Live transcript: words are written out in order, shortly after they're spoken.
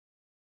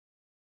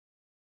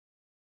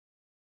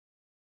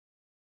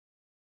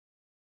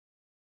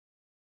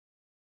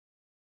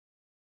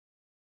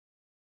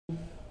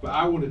but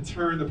I want to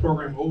turn the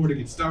program over to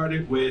get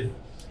started with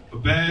a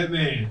bad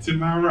man to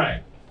my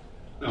right.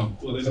 No,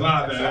 well, there's a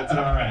lot of bad to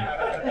my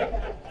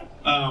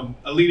right.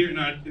 A leader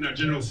in our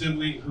General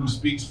Assembly who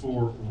speaks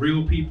for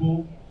real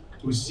people,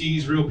 who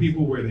sees real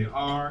people where they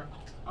are.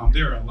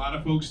 There are a lot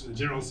of folks in the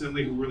General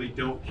Assembly who really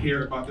don't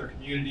care about their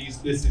communities.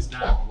 This is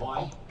not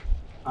one.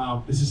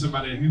 This is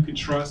somebody who you can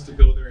trust to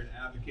go there and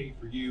advocate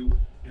for you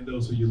and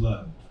those who you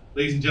love.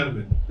 Ladies and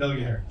gentlemen,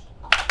 Delegate Harris.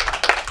 I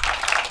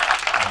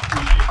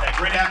appreciate that.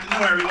 Great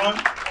afternoon, everyone.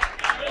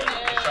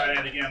 Let's try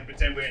that again.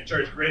 Pretend we're in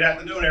church. Great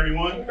afternoon,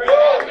 everyone.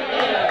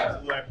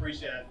 I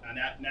appreciate it. And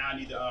now I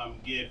need to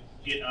get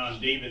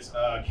David's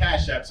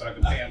Cash App so I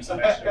can pay him some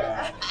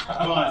extra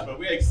funds. But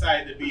we're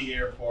excited to be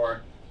here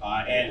for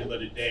Angela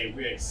today.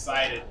 We're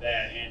excited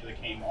that Angela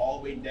came all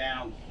the way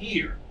down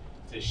here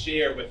to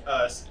share with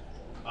us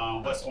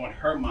what's on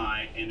her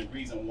mind and the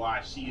reason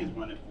why she is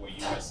running for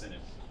U.S. Senate.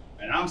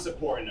 And I'm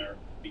supporting her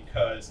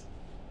because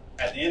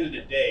at the end of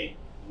the day,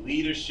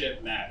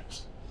 leadership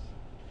matters.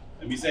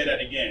 Let me say that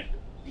again.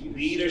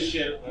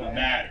 Leadership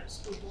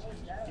matters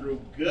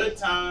through good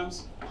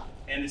times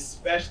and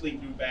especially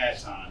through bad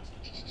times.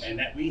 And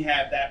that we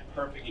have that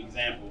perfect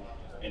example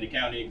in the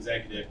county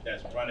executive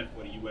that's running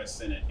for the U.S.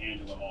 Senate,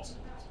 Angela Austin.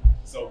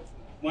 So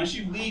once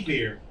you leave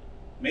here,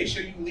 make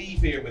sure you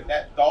leave here with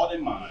that thought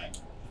in mind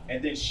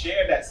and then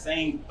share that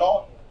same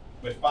thought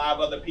with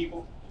 5 other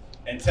people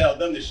and tell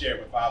them to share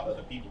it with 5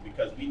 other people,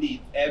 because we need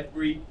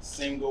every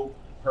single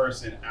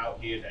person out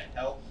here to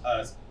help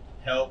us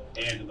help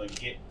Angela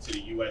get to the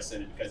U.S.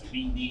 Senate, because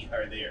we need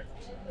her there.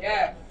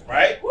 Yeah.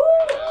 Right? Woo!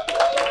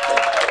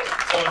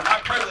 So it's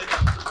my privilege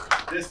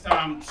this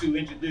time to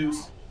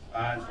introduce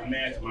the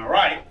man to my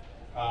right.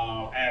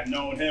 I have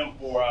known him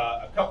for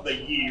a couple of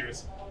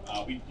years.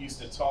 We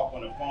used to talk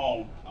on the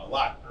phone a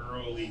lot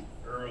early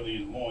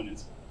in the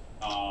mornings.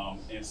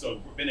 And so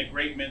been a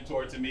great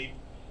mentor to me.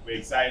 We're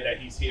excited that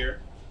he's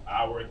here.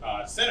 Our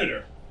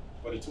senator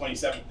for the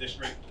 27th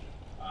district,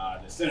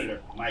 the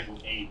Senator Michael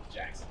A.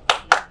 Jackson.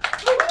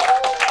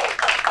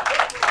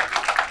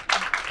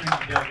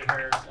 Thank you, Delegate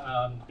Harris.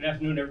 Good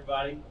afternoon,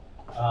 everybody.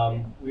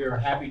 We are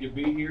happy to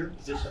be here.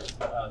 This is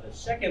the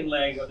second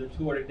leg of the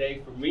tour today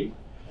for me.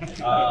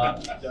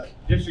 The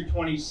District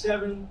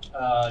 27,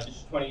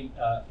 District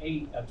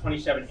 28,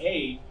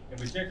 27A in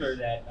particular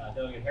that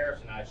Delegate Harris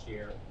and I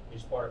share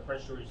is part of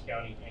Prince George's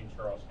County and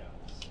Charles County.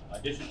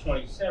 District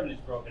 27 is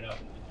broken up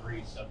into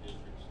 3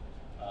 sub-districts.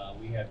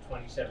 We have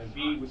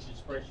 27B, which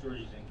is Prince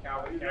George's and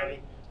Calvert County,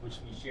 which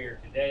we share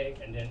today,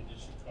 and then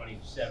District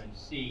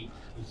 27C,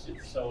 which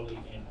sits solely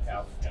in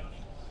Calvert County.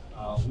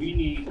 We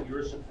need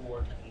your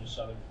support in the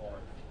southern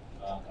part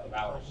of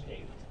our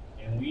state.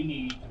 And we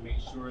need to make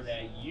sure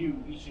that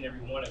you, each and every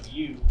one of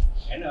you,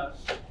 and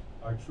us,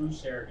 are true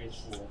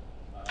surrogates for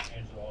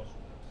Angela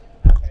Austin.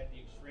 I've had the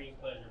extreme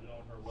pleasure of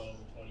knowing her well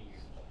over 20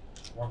 years,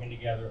 working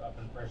together up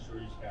in Prince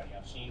George's County.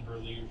 I've seen her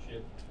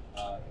leadership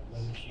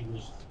when she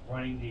was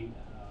running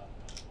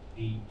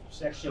the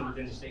section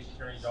within the state's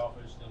attorney's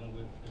office dealing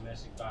with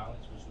domestic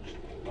violence, which was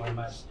one of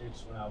my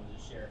sticks when I was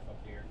a sheriff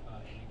up there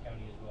in the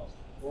county as well.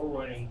 We're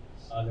running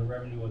the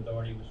Revenue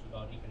Authority, which is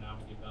about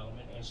economic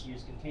development, and she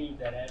has continued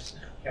that as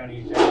county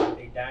executive,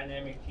 a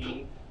dynamic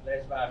team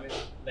led by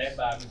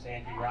Ms.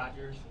 Angie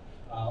Rogers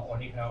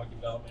on economic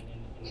development in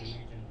the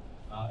region,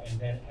 and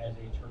then as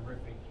a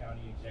terrific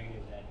county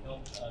executive that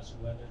helped us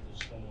weather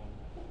the storm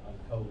of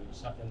COVID,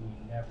 something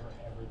we never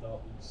ever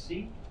thought we'd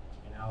see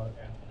in our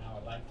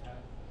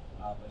lifetime,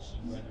 but she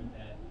weathered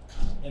that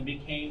and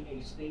became a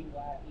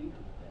statewide leader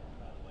with that,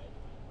 by the way,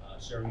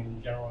 serving in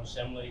the General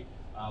Assembly.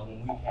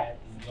 When we had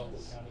the local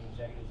county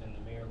executives and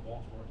the mayor of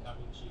Baltimore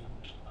coming to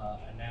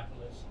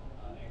Annapolis,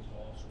 Angela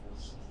also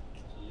was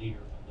the leader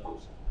of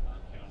those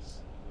counties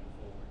as we went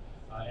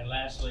forward. And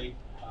lastly,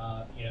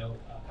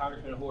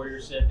 Congressman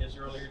Hoyer said this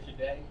earlier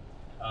today.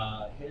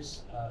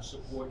 His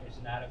support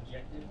is not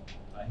objective.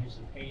 His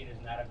opinion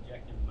is not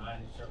objective.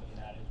 Mine is certainly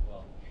not as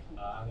well.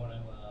 I want to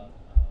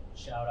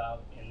shout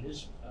out in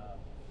this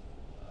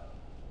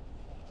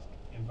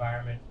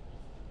environment.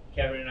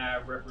 Kevin and I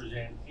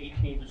represent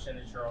 18%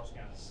 of Charles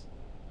County,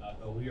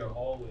 but we are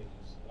always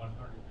 100%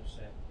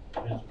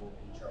 visible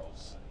in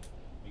Charles County,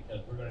 because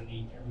we're going to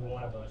need every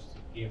one of us to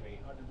give a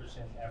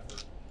 100%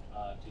 effort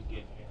to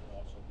get Angela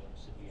also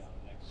votes to be our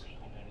next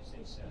United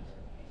States Senator.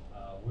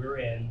 We're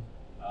in,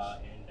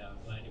 and I'm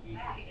glad to be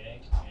here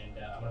today. And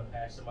I'm going to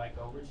pass the mic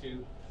over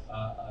to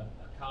a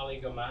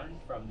colleague of mine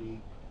from the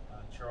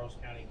Charles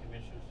County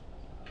Commissioners,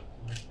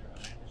 Commissioner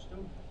Amanda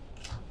Stewart.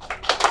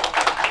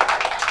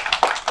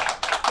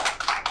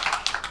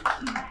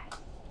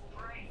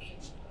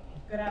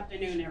 Good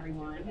afternoon,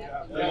 everyone.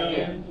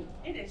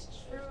 It is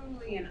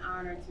truly an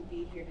honor to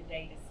be here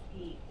today to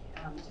speak,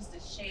 just to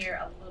share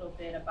a little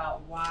bit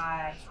about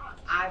why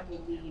I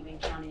believe in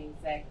County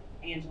Exec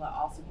Angela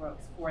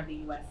Alsobrooks for the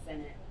U.S.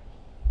 Senate.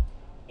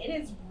 It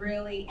is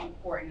really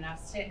important, I've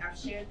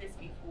shared this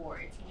before,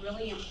 it's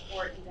really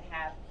important to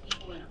have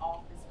people in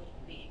office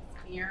with the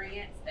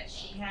experience that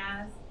she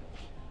has,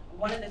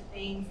 One of the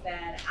things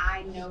that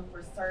I know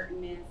for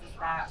certain is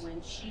that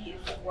when she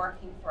is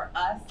working for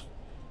us,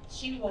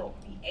 she will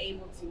be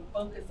able to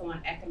focus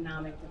on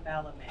economic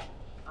development,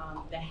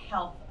 the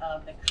health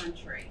of the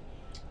country,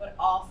 but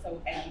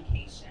also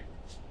education.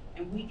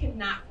 And we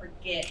cannot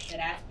forget that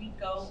as we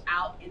go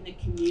out in the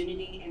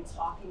community and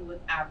talking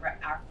with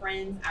our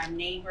friends, our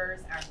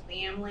neighbors, our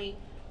family,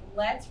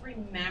 let's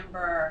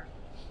remember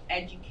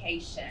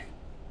education.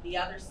 The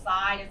other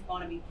side is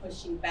going to be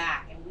pushing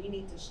back, and we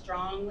need to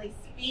strongly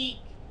speak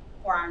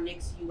for our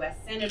next U.S.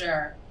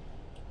 Senator,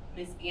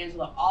 Ms.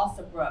 Angela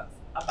Alsobrooks,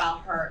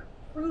 about her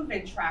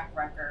proven track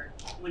record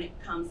when it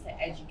comes to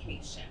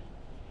education.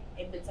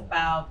 If it's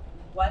about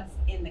what's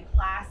in the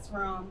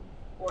classroom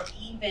or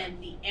even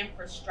the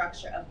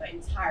infrastructure of the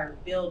entire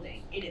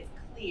building, it is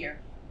clear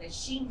that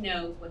she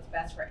knows what's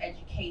best for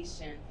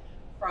education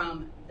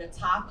from the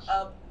top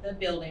of the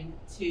building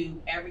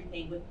to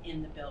everything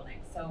within the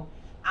building. So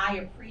I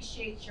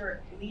appreciate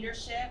your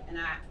leadership, and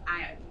I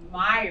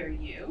admire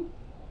you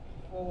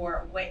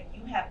for what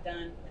you have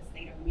done for the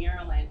state of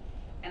Maryland.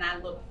 And I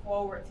look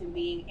forward to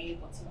being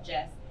able to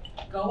just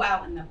go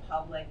out in the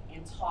public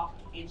and talk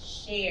and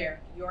share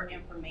your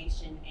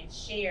information and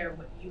share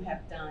what you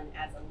have done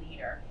as a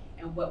leader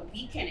and what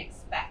we can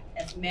expect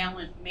as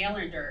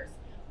Marylanders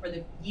for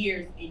the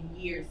years and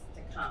years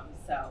to come.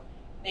 So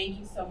thank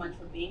you so much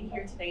for being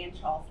here today in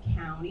Charles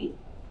County.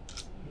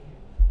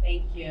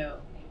 Thank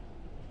you.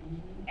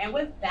 And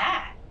with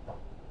that,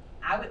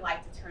 I would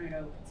like to turn it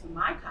over to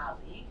my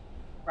colleague,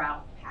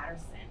 Ralph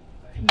Patterson,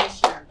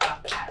 Commissioner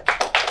Ralph Patterson.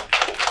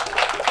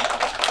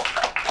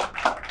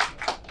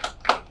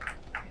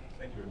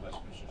 Thank you very much,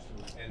 Commissioner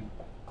Stewart. And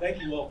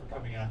thank you all for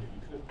coming out here.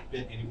 You could have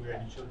been anywhere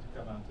and you chose to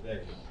come out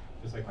today.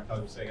 Just like my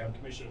colleague was saying, I'm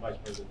Commissioner Vice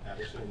President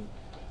Patterson.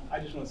 I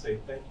just want to say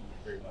thank you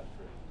very much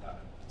for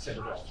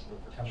Senator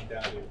Alsobrooks for coming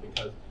down here,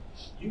 because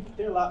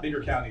there are a lot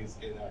bigger counties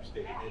in our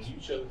state, and you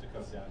chose to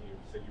come down here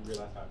because you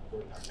realize how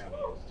important our county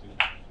is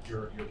to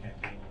your campaign.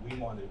 And we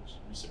want to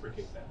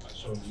reciprocate that by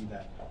showing you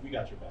that we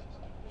got your back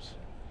 100%.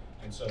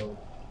 And so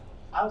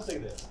I'll say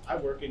this: I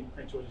work in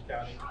Prince George's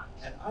County,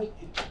 and I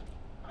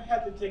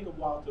had to take a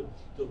while to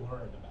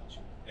learn about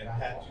you, and I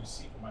had to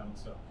see for my own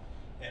self.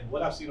 And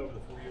what I've seen over the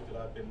 4 years that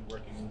I've been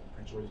working in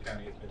Prince George's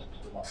County has been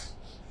remarkable.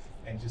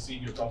 And just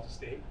seeing you across the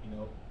state, you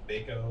know,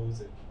 BACOs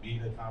and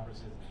BETA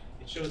conferences,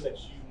 it shows that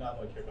you not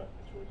only care about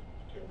Prince George, but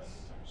you care about the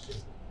entire state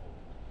as a whole.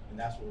 And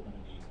that's what we're going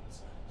to need in the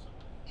Senate. So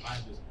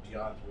I'm just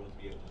beyond thrilled to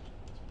be able to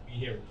be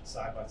here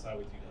side by side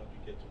with you to help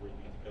you get to where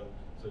you need to go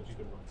so that you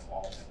can work for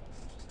all of them.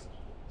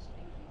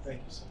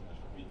 Thank you so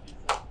much for being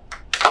here.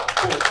 Of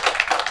course,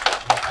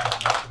 we'll pass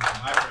it up to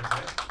my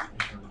president,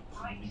 Commissioner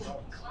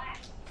Selby.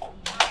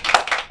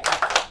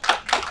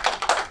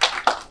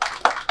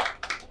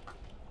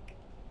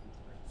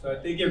 So I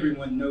think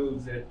everyone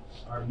knows that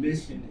our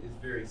mission is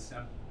very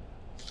simple,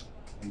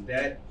 and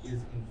that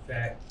is in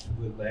fact to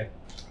elect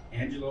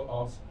Angela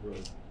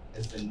Alsobrooks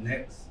as the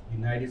next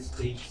United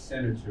States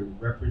Senator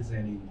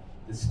representing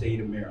the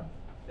state of Maryland.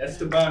 That's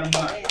the bottom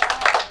line.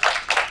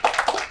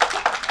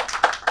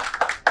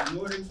 In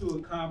order to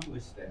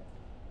accomplish that,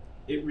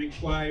 it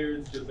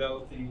requires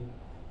developing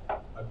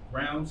a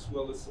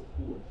groundswell of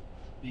support,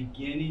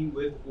 beginning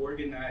with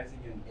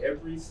organizing in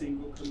every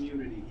single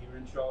community here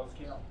in Charles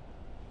County.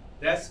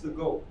 That's the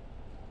goal.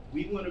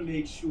 We want to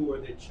make sure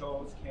that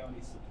Charles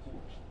County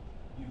supports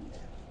you.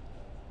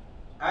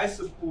 I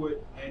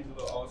support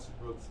Angela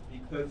Alsobrooks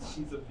because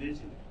she's a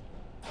visionary.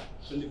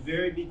 From the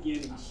very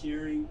beginning,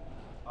 sharing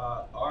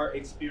our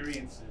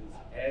experiences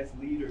as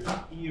leaders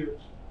here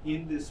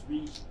in this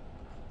region,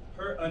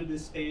 her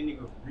understanding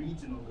of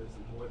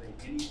regionalism more than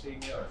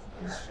anything else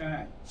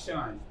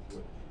shines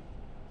before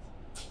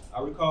the.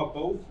 I recall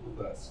both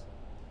of us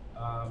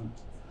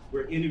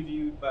were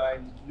interviewed by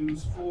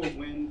News 4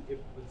 when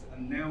it was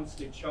announced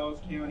that Charles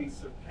County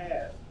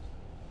surpassed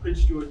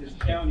Prince George's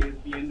County as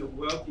being the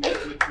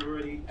wealthiest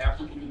majority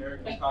African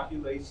American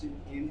population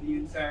in the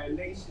entire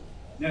nation.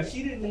 Now,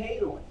 she didn't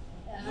hate on it.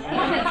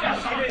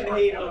 She didn't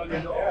hate on it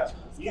at all.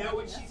 You know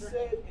what she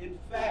said? In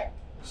fact,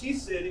 she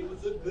said it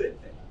was a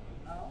good thing.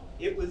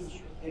 It was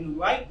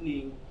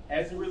enlightening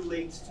as it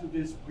relates to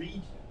this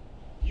region.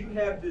 You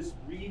have this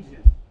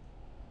region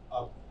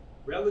of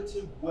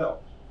relative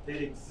wealth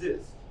that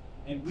exists.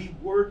 And we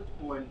worked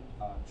on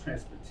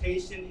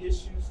transportation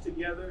issues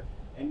together,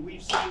 and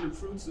we've seen the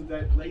fruits of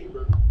that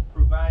labor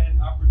providing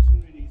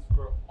opportunities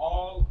for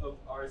all of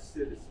our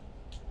citizens.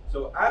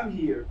 So I'm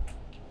here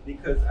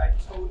because I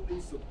totally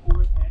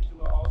support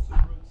Angela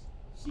Alsobrooks.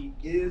 She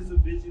is a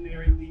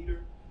visionary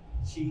leader.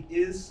 She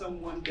is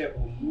someone that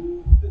will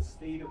move the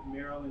state of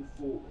Maryland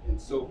forward.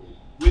 And so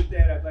with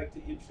that, I'd like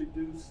to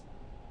introduce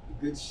the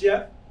good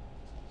chef,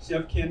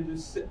 Chef Kendra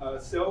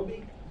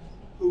Selby,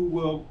 who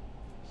will.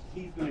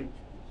 He's going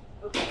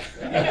to.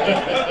 I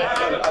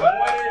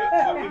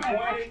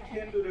wanted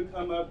Kendall to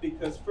come up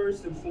because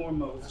first and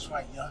foremost,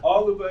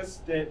 all of us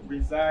that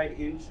reside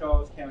in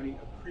Charles County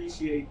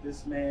appreciate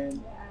this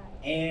man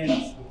and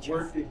the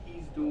work that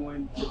he's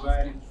doing,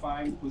 providing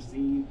fine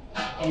cuisine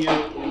here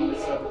in the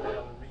Southern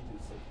Maryland region.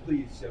 So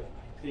Please, Chef,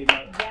 came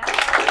up.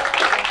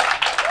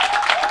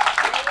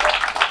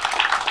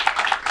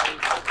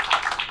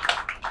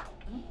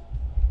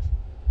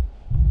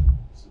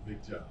 It's a big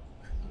job.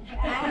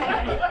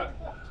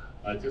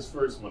 I just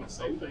first want to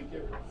say thank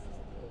everyone.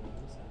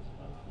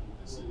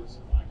 This is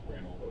my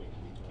grand opening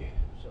weekend.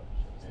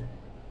 And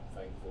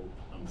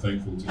I'm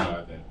thankful to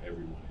God that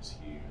everyone is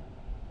here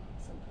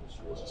from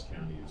Georges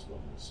County as well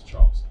as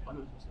Charles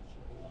County.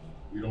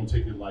 We don't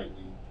take it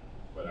lightly,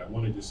 but I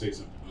wanted to say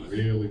something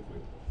really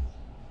quickly.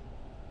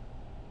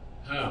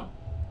 How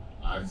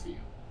I feel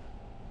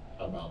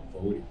about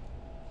voting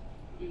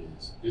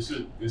is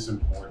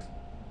important,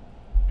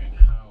 and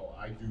how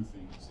I do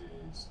things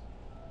is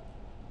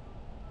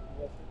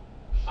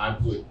I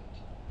put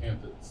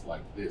pamphlets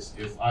like this.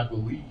 If I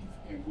believe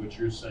in what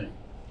you're saying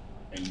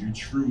and you're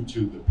true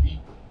to the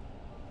people,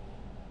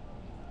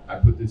 I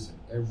put this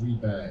in every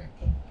bag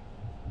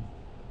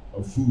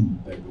of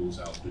food that goes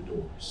out the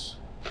doors.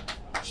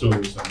 So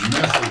it's a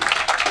message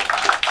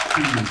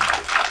to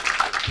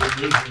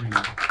delivering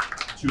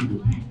to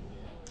the people.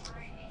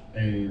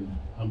 And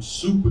I'm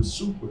super,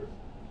 super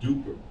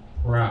duper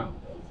proud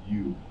of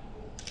you,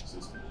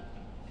 sister.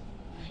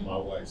 My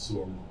wife,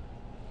 Selby.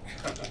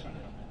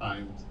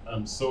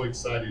 I'm so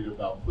excited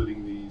about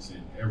putting these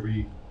in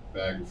every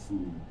bag of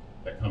food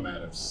that come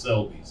out of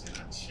Selby's, and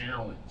I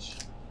challenge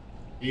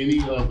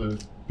any other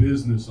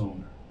business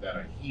owner that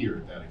are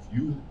here that if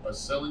you are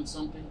selling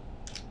something,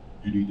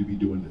 you need to be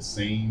doing the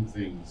same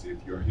things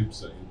if your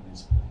hips are in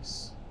this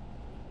place.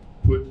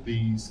 Put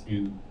these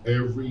in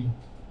every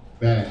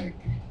bag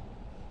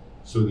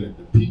so that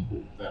the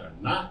people that are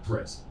not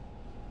present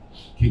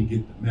can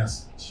get the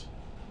message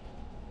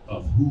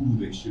of who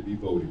they should be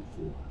voting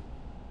for.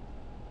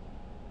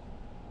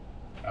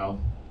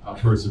 Our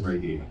person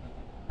right here,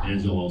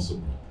 Angela also.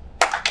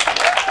 Good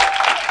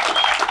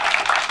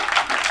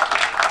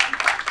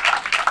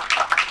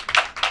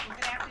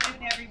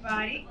afternoon,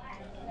 everybody.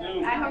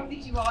 I hope that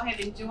you all have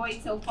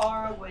enjoyed so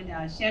far what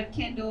Chef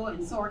Kendall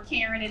and Sora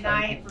Karen and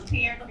I have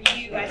prepared for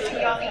you. I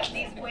see y'all eating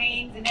these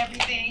wings and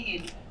everything,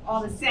 and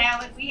all the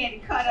salad we had to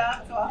cut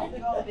up, so I hope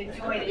you all have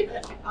enjoyed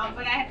it.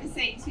 But I have to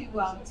say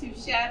to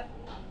Chef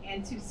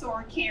and to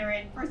Sora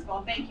Karen, first of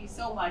all, thank you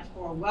so much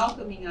for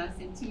welcoming us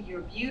into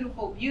your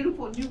beautiful,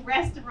 beautiful new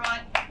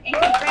restaurant, and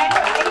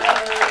congratulations.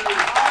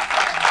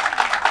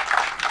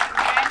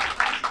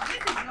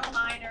 This is no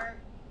minor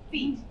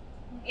feat.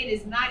 It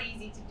is not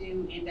easy to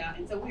do,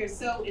 and so we are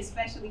so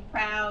especially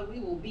proud. We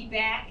will be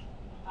back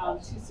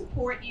to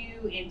support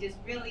you, and just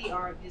really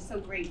are just so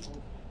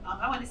grateful.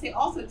 I want to say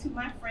also to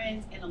my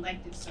friends in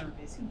elective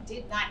service who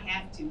did not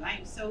have to. I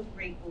am so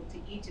grateful to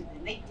each of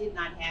them. They did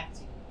not have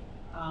to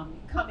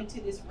come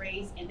into this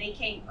race, and they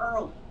came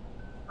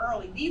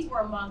early. These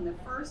were among the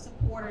first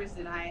supporters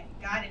that I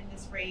got in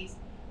this race.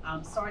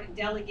 Starting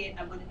Delegate,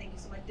 I want to thank you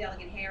so much,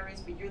 Delegate Harris,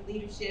 for your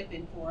leadership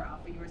and for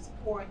your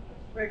support.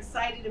 We're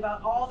excited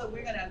about all that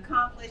we're going to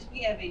accomplish.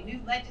 We have a new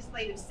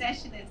legislative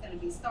session that's going to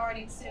be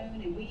starting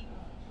soon, and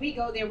we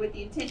go there with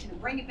the intention of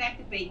bringing back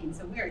the bacon.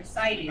 So we're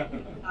excited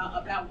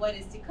about what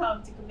is to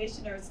come. To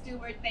Commissioner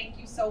Stewart, thank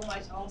you so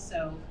much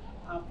also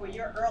for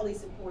your early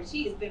support.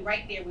 She has been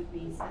right there with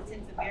me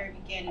since the very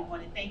beginning. I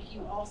want to thank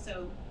you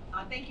also.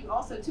 Thank you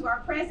also to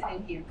our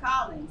president here,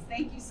 Collins.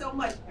 Thank you so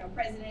much,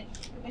 President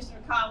Commissioner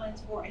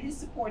Collins, for his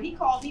support. He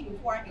called me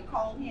before I could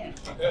call him.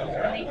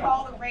 When they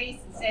called the race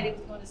and said it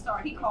was going to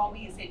start, he called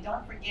me and said,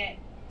 "Don't forget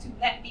to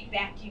let me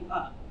back you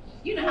up."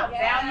 You know how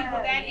valuable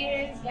that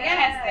is?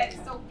 Yes, that is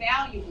so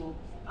valuable.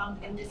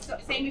 And the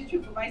same is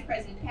true for Vice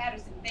President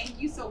Patterson. Thank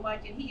you so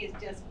much. And he has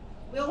just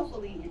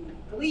willfully and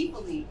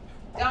gleefully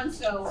done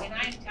so. And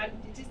I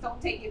just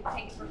don't take it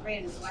for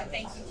granted. So I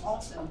thank you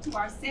also to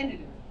our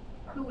senator,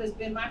 who has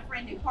been my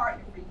friend and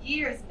partner for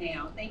years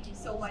now. Thank you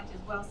so much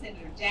as well,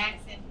 Senator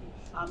Jackson,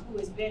 who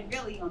has been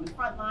really on the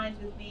front lines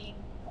with me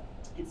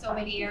in so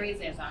many areas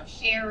as our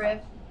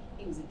sheriff.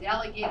 He was a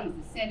delegate, he's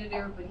a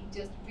senator, but he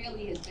just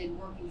really has been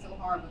working so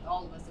hard with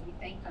all of us, and we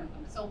thank him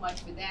so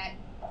much for that.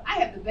 I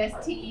have the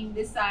best team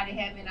this side of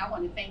heaven. I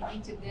want to thank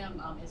each of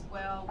them as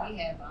well. We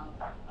have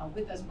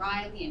with us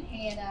Riley and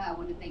Hannah. I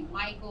want to thank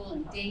Michael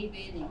and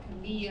David and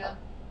Camilla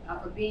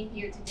for being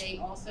here today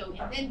also,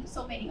 and then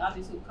so many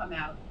others who have come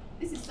out.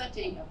 This is such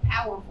a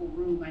powerful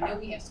room. I know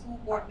we have school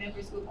board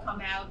members who have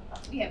come out.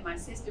 We have my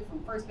sister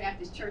from First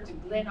Baptist Church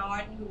of Glen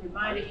Arden who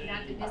reminded me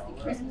not to miss the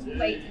Christmas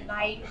play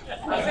tonight.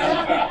 So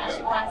I'm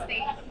sure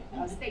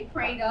I stay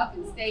prayed up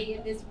and stay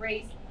in this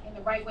race in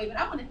the right way. But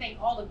I want to thank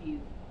all of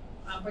you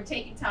for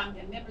taking time,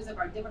 and members of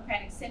our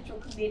Democratic Central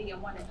Committee. I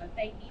want to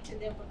thank each of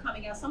them for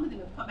coming out. Some of them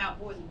have come out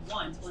more than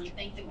once. I want to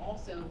thank them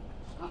also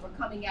for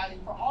coming out,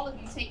 and for all of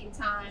you taking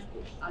time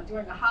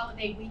during a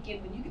holiday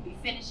weekend when you could be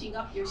finishing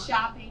up your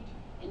shopping.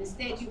 And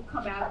instead, you've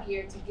come out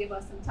here to give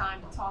us some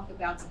time to talk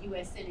about the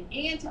U.S. Senate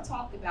and to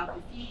talk about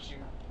the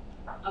future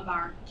of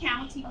our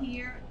county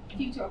here, the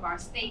future of our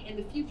state, and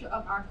the future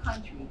of our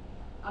country.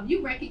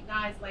 You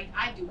recognize, like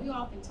I do, we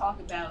often talk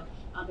about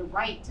the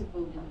right to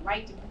vote and the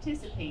right to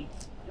participate.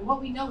 And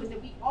what we know is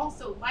that we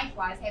also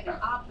likewise have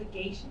an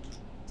obligation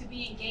to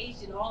be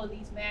engaged in all of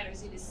these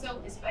matters. It is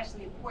so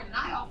especially important.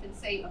 I often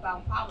say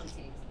about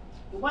politics,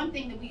 the one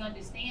thing that we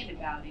understand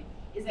about it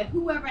is that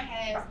whoever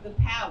has the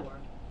power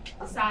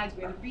decides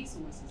where the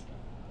resources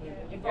go.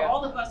 And for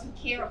all of us who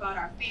care about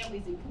our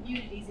families and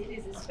communities, it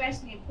is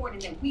especially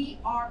important that we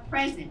are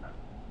present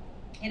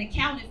and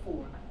accounted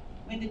for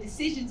when the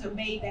decisions are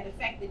made that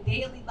affect the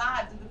daily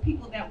lives of the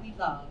people that we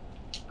love.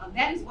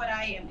 That is what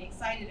I am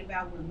excited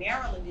about where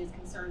Maryland is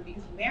concerned,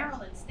 because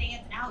Maryland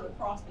stands out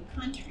across the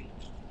country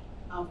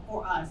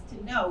for us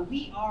to know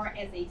we are,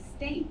 as a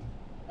state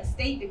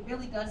that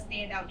really does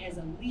stand out as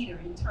a leader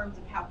in terms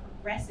of how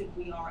progressive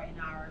we are in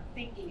our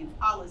thinking and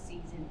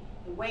policies, and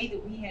the way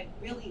that we have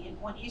really,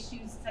 on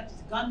issues such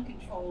as gun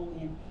control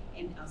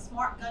and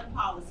smart gun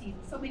policies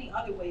and so many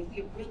other ways, we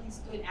have really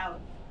stood out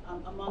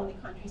among the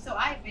country. So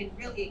I've been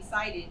really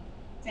excited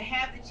to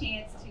have the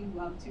chance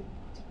to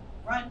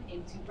run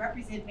and to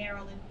represent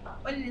Maryland,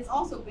 but it has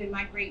also been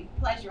my great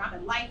pleasure.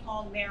 I'm a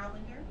lifelong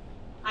Marylander.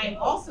 I am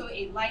also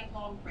a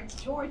lifelong Prince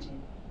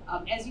Georgian.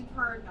 As you've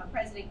heard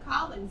President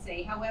Collins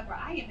say, however,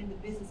 I am in the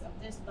business of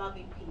just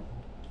loving people.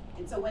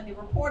 And so when the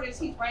reporters,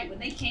 he's right, when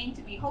they came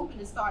to me hoping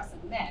to start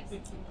some mess,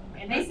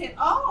 and they said,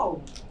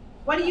 oh,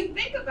 what do you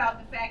think about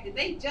the fact that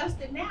they just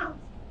announced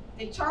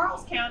that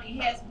Charles County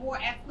has more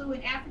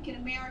affluent African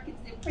Americans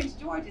than Prince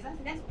George's? I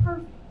said, that's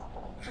perfect.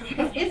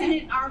 Because isn't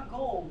it our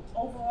goal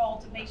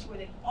overall to make sure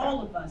that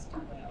all of us do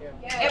well?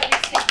 Yeah. Every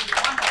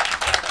single one of us.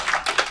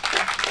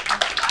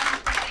 I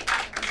don't think they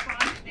got the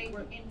response they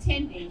were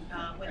intending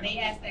when they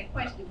asked that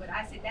question, but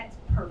I said, that's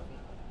perfect.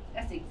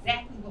 That's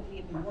exactly what we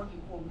have been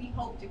working for. We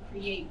hope to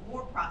create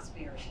more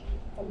prosperity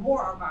for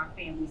more of our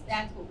families.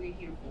 That's what we're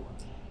here for.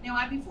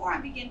 Now, before I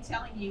begin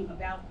telling you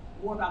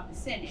more about the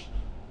Senate,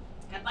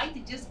 I'd like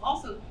to just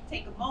also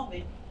take a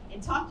moment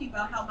and talk to you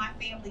about how my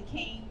family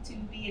came to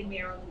be in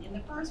Maryland in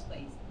the first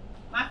place.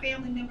 My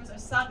family members are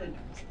Southerners,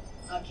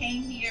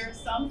 came here,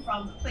 some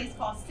from a place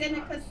called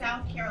Seneca,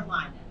 South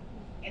Carolina.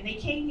 And they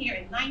came here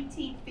in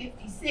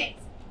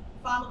 1956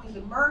 following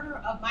the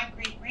murder of my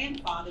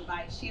great-grandfather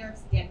by a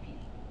sheriff's deputy.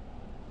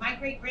 My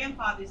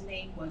great-grandfather's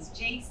name was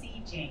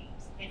J.C.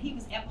 James, and he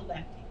was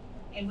epileptic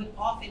and would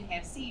often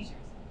have seizures.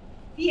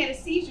 He had a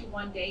seizure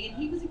one day, and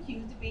he was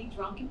accused of being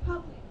drunk in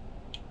public.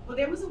 Well,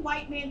 there was a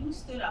white man who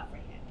stood up for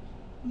him,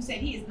 who said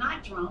he is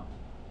not drunk.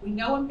 We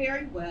know him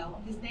very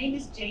well. His name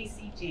is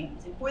J.C.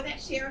 James. And for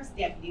that sheriff's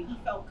deputy who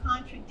felt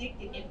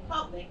contradicted in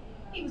public,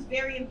 he was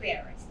very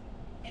embarrassed.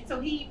 And so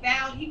he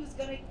vowed he was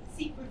going to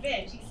seek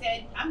revenge. He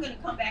said, I'm going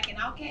to come back and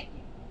I'll get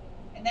you.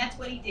 And that's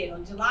what he did.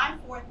 On July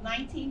 4th,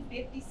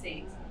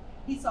 1956,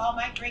 he saw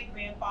my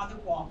great-grandfather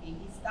walking.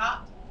 He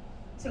stopped,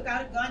 took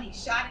out a gun. He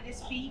shot at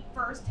his feet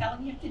first,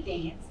 telling him to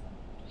dance.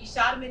 He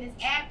shot him in his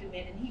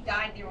abdomen, and he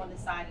died there on the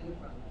side of the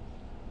road.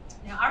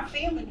 Now, our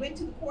family went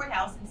to the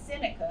courthouse in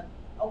Seneca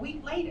a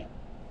week later,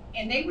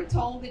 and they were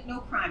told that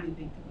no crime had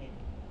been committed.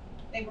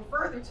 They were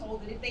further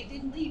told that if they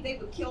didn't leave, they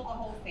would kill the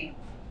whole family.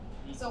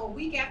 So a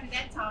week after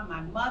that time,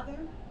 my mother,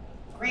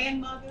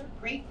 grandmother,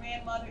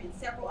 great-grandmother, and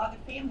several other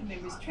family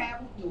members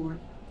traveled north,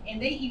 and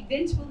they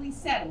eventually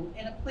settled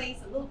in a place,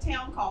 a little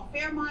town called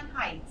Fairmont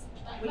Heights,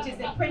 which is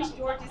in Prince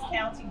George's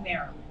County,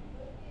 Maryland.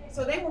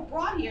 So they were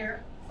brought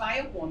here by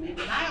a woman,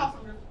 and I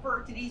often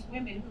refer to these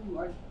women who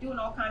are doing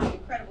all kinds of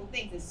incredible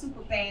things as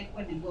super bad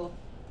women. Well,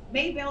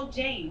 Maybelle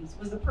James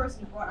was the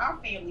person who brought our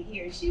family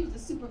here, and she was a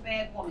super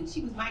bad woman.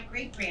 She was my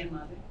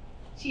great-grandmother.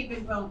 She had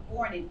been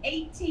born in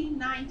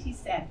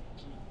 1897,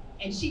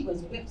 and she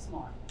was whip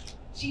smart.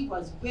 She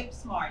was whip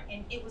smart,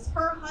 and it was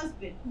her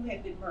husband who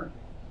had been murdered.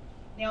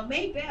 Now,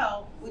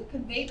 Maybelle would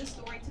convey the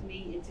story to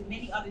me and to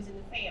many others in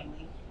the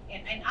family,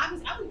 and I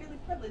was really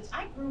privileged.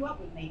 I grew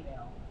up with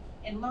Maybelle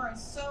and learned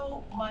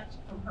so much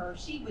from her.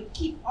 She would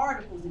keep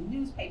articles in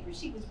newspapers.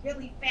 She was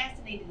really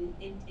fascinated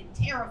and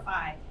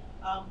terrified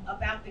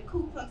about the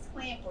Ku Klux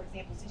Klan, for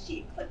example. So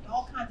she had clipped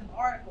all kinds of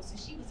articles.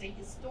 So she was a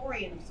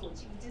historian of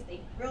sorts. She was just a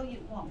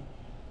brilliant woman.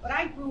 But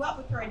I grew up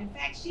with her, and in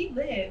fact, she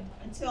lived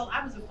until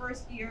I was a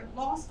first-year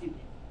law student.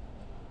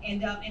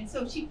 And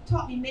so she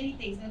taught me many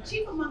things. And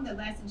chief among the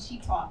lessons she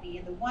taught me,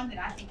 and the one that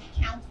I think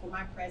accounts for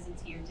my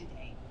presence here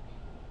today,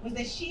 was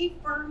that she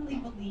firmly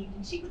believed,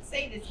 and she would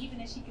say this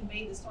even as she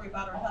conveyed the story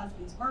about her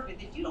husband's murder,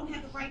 that you don't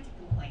have the right to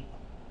complain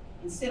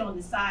and sit on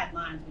the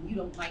sidelines when you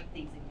don't like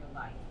things in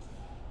your life.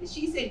 That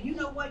she said, you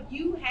know what, if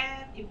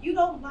you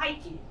don't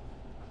like it,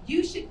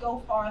 you should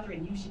go farther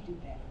and you should do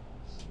better.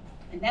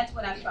 And that's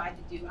what I tried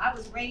to do. I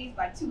was raised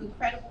by two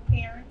incredible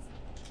parents.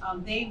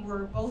 They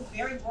were both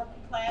very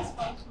working class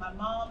folks. My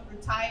mom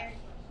retired.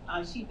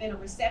 She'd been a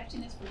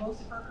receptionist for most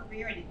of her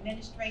career, an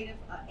administrative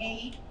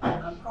aide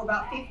for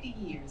about 50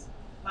 years.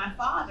 My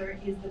father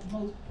is the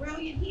most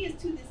brilliant, he is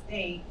to this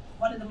day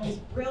one of the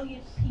most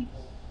brilliant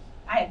people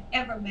I have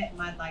ever met in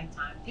my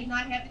lifetime. Did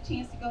not have the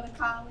chance to go to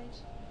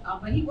college,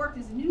 but he worked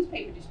as a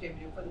newspaper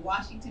distributor for the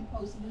Washington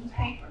Post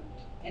newspaper.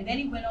 And then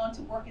he went on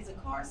to work as a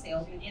car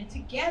salesman. And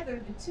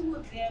together, the two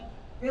of them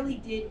really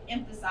did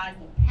emphasize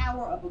the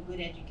power of a good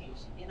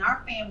education. In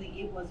our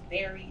family, it was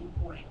very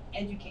important,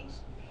 education.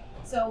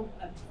 So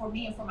for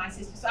me and for my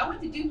sister. So I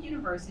went to Duke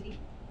University.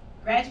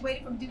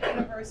 graduated from Duke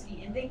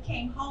University, and then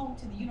came home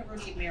to the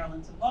University of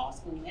Maryland to law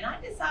school. And I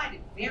decided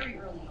very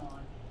early on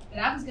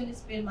that I was going to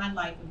spend my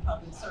life in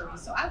public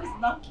service. So I was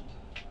lucky.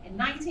 In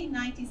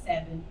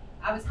 1997,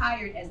 I was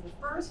hired as the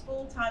first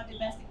full-time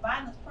domestic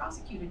violence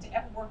prosecutor to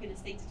ever work in the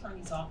state's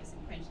attorney's office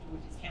in Prince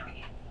George's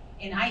County.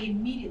 And I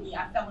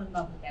fell in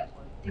love with that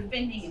work,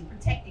 defending and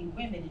protecting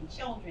women and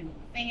children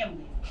and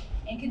families,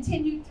 and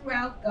continued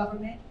throughout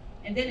government.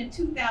 And then in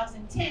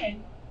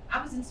 2010,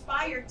 I was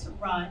inspired to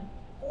run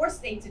for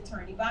state's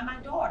attorney by my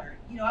daughter.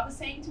 You know, I was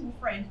saying to a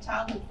friend, a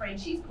childhood friend,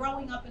 she's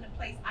growing up in a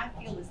place I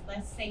feel is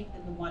less safe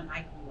than the one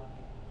I grew up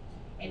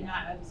in. And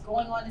I was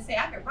going on to say,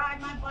 I could ride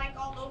my bike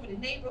all over the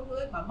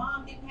neighborhood. My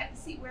mom didn't have to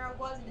see where I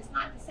was, and it's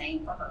not the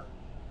same for her.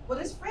 Well,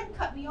 this friend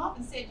cut me off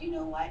and said, you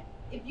know what?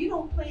 If you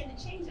don't plan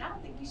to change it, I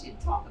don't think we should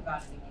talk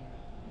about it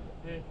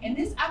again.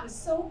 And I was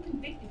so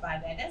convicted by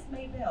that. That's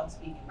Maybelle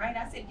speaking, right?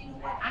 I said, you know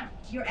what?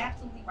 You're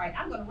absolutely right.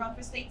 I'm going to run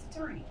for state's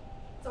attorney.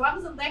 So I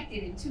was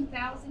elected in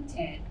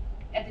 2010.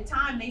 At the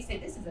time, they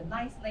said, this is a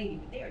nice lady,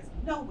 but there is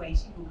no way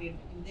she will be able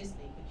to do this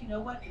thing. But you know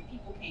what? The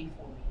people came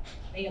for me.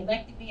 They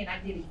elected me, and I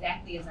did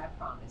exactly as I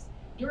promised.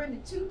 During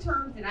the 2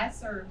 terms that I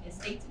served as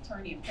state's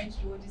attorney in Prince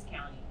George's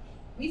County,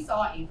 we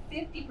saw a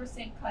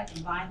 50% cut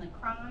in violent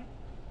crime.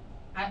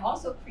 I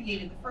also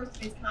created the first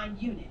of its kind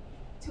unit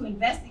to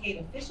investigate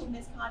official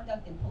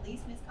misconduct and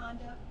police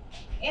misconduct.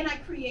 And I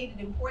created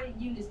important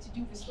units to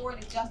do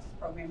restorative justice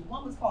programs.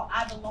 One was called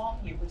I Belong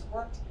Here, which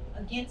worked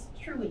against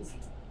truancy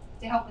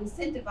to help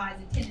incentivize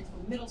attendance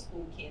for middle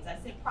school kids. I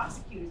sent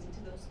prosecutors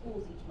into those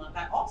schools each month.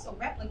 I also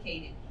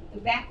replicated the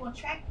Back on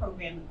Track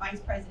program that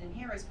Vice President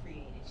Harris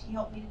created. She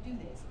helped me to do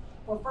this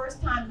for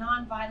first-time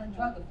nonviolent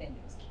drug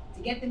offenders,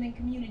 to get them in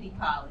community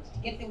college, to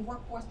get them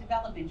workforce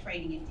development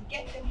training, and to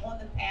get them on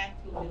the path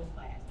to a middle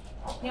class.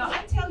 Now,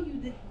 I tell you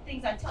the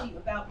things I tell you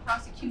about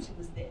prosecution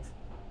was this.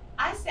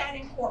 I sat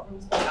in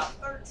courtrooms for about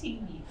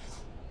 13 years,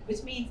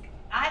 which means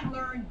I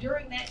learned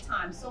during that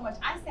time so much.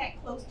 I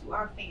sat close to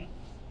our families.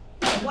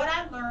 And what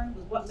I learned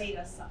was what made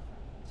us suffer.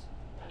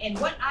 And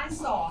what I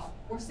saw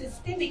were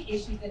systemic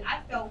issues that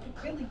I felt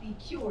could really be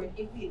cured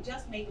if we had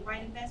just made the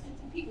right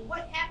investments in people.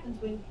 What happens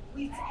when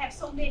we have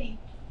so many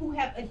who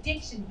have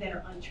addictions that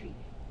are untreated?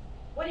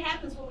 What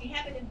happens when we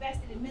haven't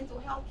invested in mental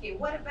health care?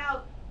 What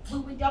about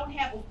when we don't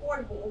have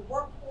affordable or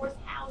workforce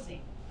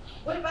housing?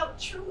 What about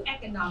true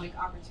economic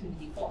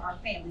opportunity for our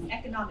families,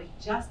 economic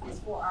justice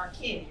for our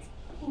kids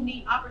who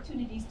need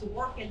opportunities to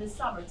work in the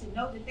summer, to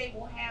know that they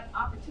will have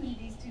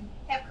opportunities to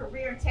have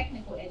career and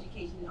technical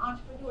education and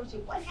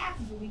entrepreneurship? What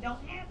happens when we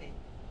don't have it?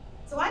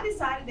 So I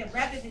decided that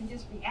rather than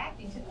just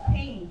reacting to the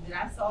pain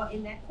that I saw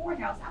in that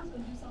courthouse, I was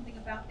going to do something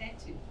about that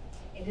too,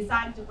 and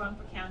decided to run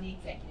for county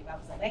executive. I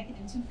was elected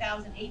in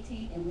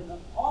 2018, and with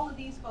all of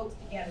these folks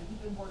together,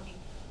 we've been working,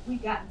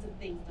 we've gotten some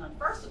things done.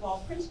 First of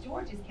all, Prince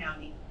George's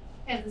County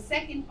has the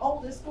second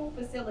oldest school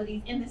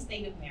facilities in the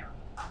state of Maryland.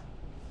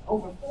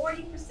 Over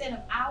 40% of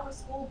our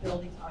school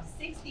buildings are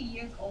 60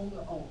 years old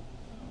or older.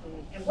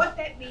 And what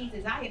that means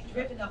is I have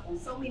driven up on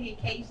so many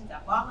occasions,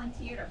 I've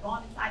volunteered, I've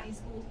gone inside these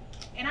schools,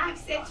 and I've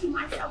said to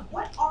myself,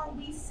 what are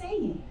we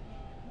saying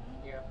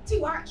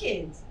to our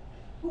kids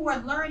who are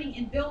learning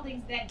in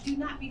buildings that do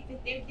not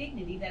befit their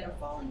dignity, that are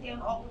falling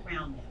down all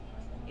around them?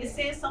 It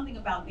says something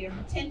about their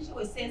potential,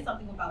 it says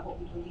something about what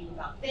we believe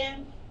about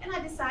them, and I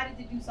decided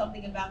to do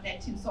something about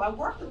that too. So I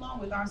worked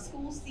along with our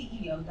school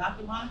CEO,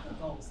 Dr. Monica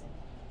Golson,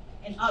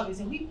 and others,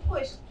 and we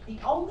pushed the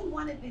only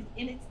one of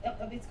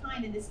its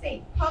kind in the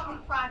state,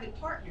 public-private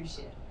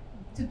partnership,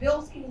 to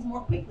build schools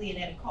more quickly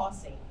and at a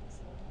cost savings.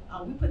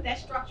 We put that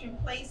structure in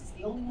place. It's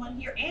the only one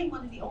here and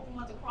one of the only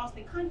ones across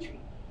the country.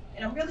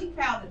 And I'm really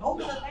proud that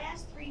over the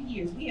last 3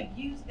 years, we have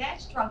used that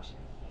structure.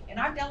 And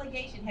our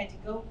delegation had to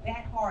go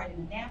that hard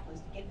in Annapolis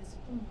to get this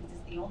approved because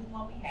it's the only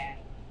one we have.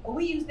 But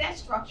we used that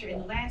structure in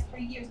the last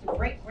 3 years to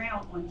break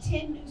ground on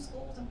 10 new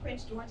schools in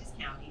Prince George's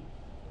County.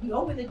 We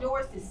opened the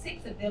doors to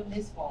 6 of them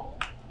this fall.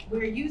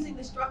 We're using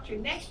the structure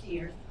next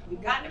year.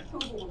 We've gotten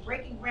approval. We're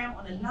breaking ground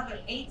on another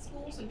 8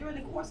 schools. So during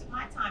the course of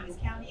my time as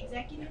county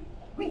executive,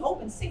 we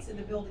opened 6 of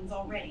the buildings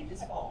already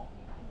this fall.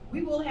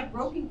 We will have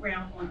broken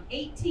ground on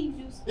 18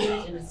 new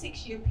schools in a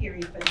 6-year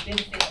period for the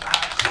benefit of our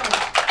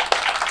children.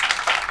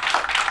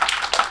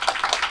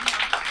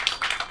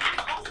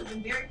 I've also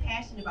been very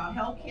passionate about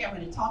healthcare. I'm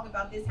going to talk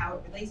about this, how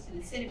it relates to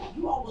the Senate, but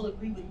you all will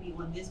agree with me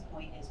on this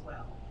point as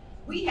well.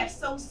 We have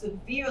so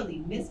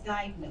severely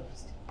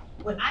misdiagnosed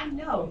what I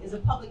know is a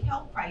public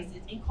health crisis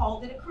and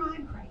called it a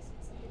crime crisis.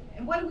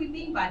 And what do we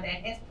mean by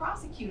that? As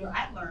prosecutor,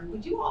 I learned,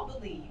 would you all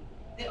believe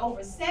that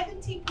over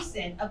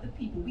 70% of the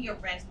people we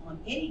arrest on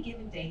any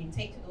given day and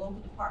take to the local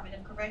Department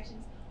of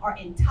Corrections are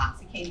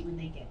intoxicated when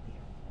they get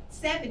there?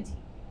 70.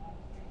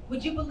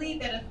 Would you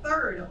believe that a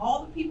third of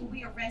all the people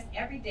we arrest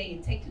every day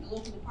and take to the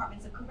local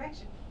Departments of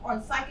Correction are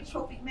on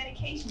psychotropic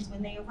medications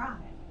when they arrive?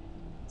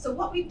 So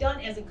what we've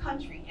done as a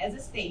country, as a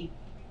state,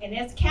 and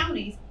as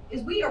counties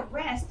is we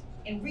arrest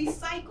and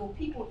recycle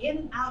people in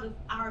and out of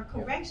our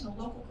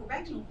local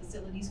correctional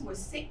facilities who are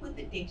sick with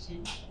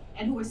addiction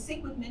and who are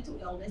sick with mental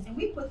illness, and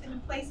we put them in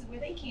places where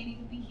they can't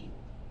even be healed.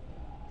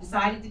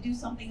 decided to do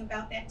something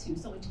about that too.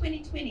 So in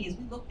 2020, as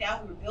we looked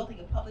out, we were building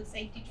a public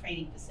safety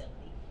training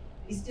facility.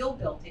 We still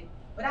built it,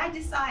 but I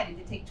decided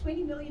to take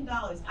 $20 million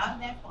out of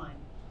that fund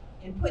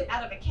and put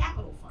out of a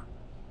capital fund,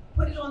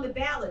 put it on the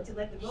ballot to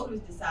let the voters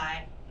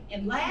decide.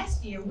 And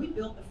last year, we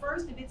built the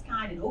first of its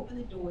kind and opened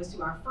the doors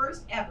to our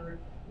first ever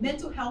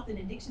mental health and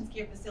addictions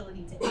care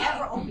facility to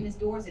ever open its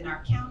doors in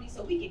our county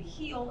so we can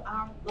heal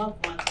our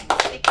loved ones from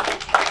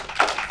sickness.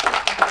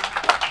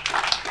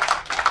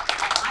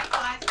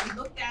 Likewise, we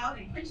looked out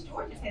and Prince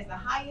George's has the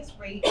highest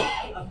rate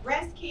of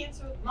breast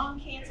cancer, lung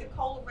cancer,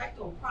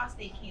 colorectal, and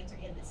prostate cancer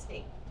in the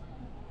state.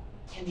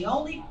 And the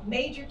only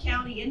major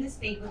county in the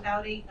state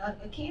without a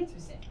cancer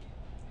center.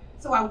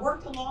 So I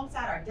worked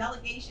alongside our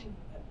delegation.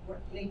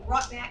 They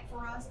brought back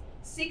for us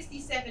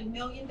 $67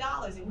 million,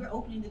 and we're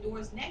opening the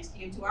doors next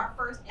year to our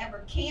first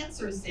ever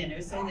cancer center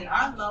so that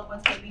our loved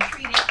ones can be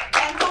treated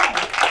at home.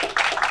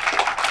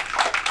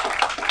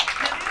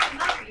 Now that's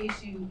another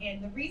issue,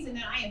 and the reason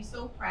that I am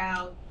so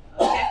proud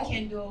of Jeff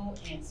Kendall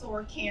and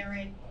Sora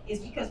Karen is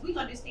because we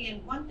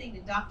understand one thing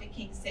that Dr.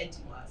 King said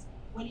to us.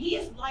 When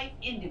his life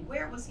ended,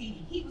 where was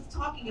he? He was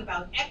talking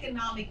about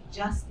economic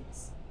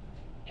justice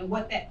and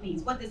what that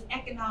means. What does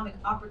economic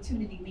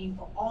opportunity mean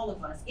for all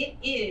of us? It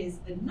is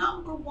the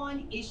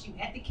 #1 issue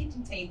at the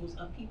kitchen tables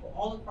of people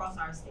all across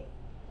our state.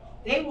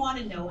 They want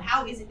to know,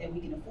 how is it that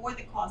we can afford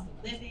the cost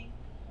of living?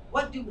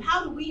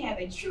 How do we have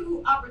a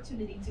true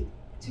opportunity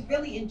to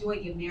really enjoy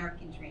the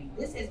American dream?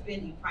 This has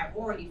been a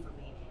priority for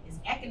me, is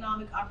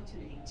economic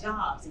opportunity,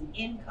 jobs and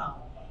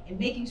income, and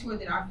making sure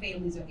that our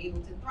families are able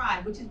to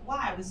thrive, which is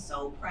why I was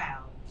so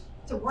proud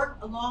to work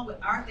along with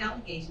our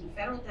delegation, the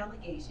federal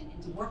delegation,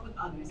 and to work with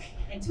others,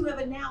 and to have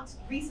announced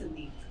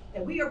recently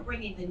that we are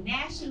bringing the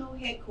national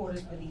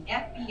headquarters for the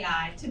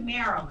FBI to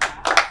Maryland.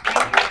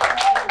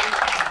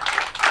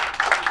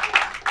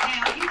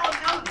 Now, you will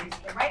notice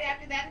that right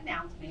after that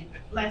announcement,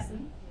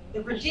 lesson,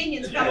 the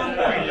Virginians fell on the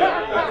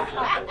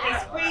ground. They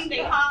screamed,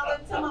 they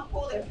hollered, someone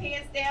pulled their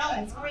pants down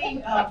and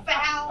screamed,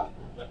 foul.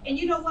 And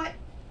you know what?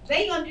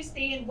 They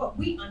understand what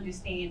we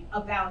understand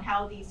about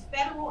how these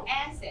federal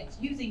assets,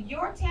 using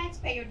your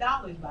taxpayer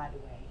dollars, by the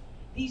way,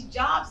 these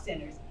job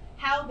centers,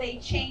 how they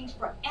change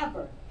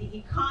forever the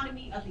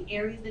economy of the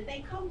areas that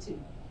they come to.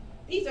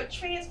 These are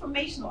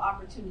transformational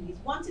opportunities,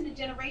 once in a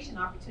generation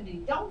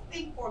opportunity. Don't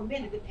think for a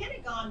minute, the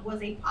Pentagon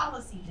was a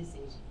policy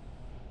decision.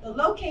 The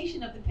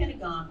location of the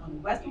Pentagon on the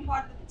western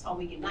part of the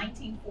Potomac in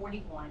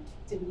 1941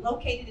 to be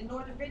located in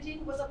Northern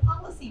Virginia was a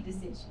policy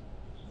decision.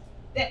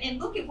 And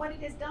look at what it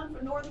has done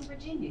for Northern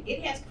Virginia.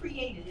 It has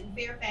created in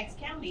Fairfax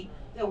County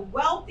the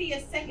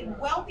wealthiest, second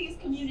wealthiest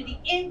community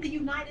in the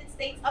United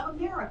States of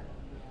America.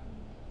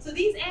 So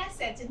these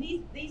assets and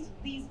these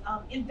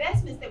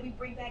investments that we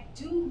bring back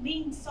do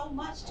mean so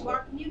much to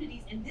our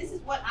communities. And this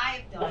is what I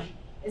have done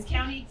as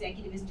county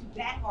executive, is to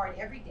bat hard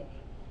every day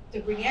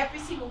to bring every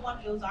single one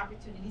of those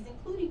opportunities,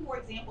 including, for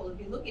example, if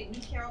you look at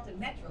New Carrollton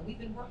Metro, we've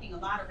been working a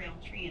lot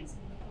around transit.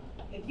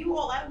 If you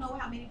all, I don't know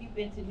how many of you have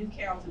been to New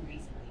Carrollton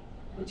recently,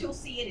 but you'll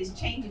see it is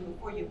changing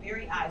before your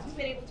very eyes. We've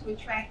been able to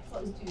attract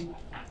close to,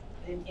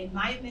 in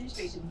my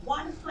administration,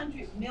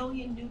 $100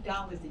 million new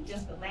dollars in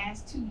just the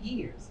last 2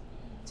 years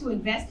to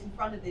invest in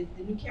front of the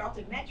New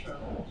Carrollton Metro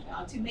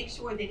to make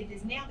sure that it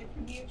is now the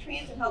premier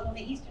transit hub on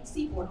the eastern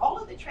seaboard. All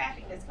of the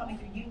traffic that's coming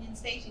through Union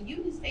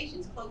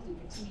Station's closing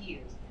for 2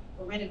 years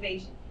for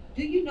renovation.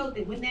 Do you know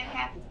that when that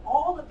happens,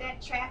 all of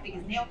that traffic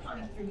is now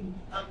coming through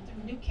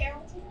New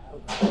Carrollton?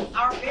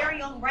 Our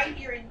very own right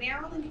here in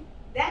Maryland.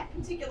 That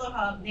particular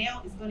hub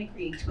now is going to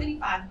create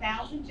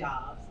 25,000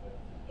 jobs.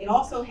 It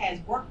also has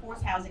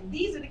workforce housing.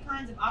 These are the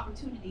kinds of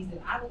opportunities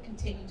that I will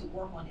continue to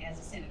work on as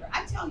a senator.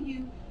 I tell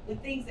you the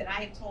things that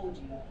I have told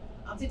you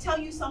to tell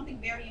you something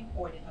very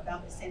important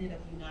about the Senate of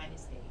the United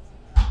States.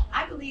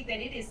 I believe that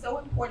it is so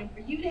important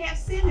for you to have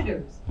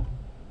senators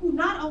who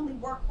not only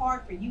work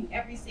hard for you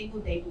every single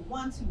day, but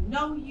ones who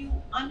know you,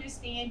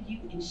 understand you,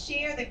 and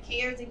share the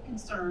cares and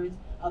concerns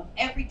of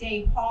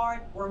everyday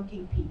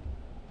hard-working people.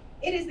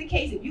 It is the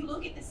case, if you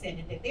look at the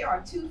Senate, that there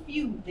are too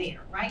few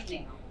there right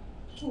now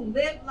who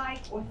live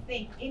like or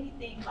think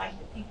anything like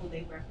the people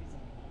they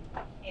represent.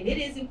 And it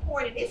is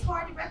important. It's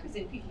hard to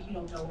represent people you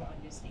don't know or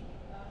understand.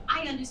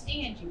 I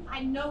understand you.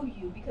 I know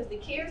you, because the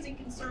cares and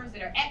concerns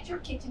that are at your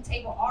kitchen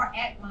table are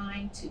at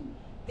mine too.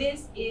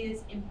 This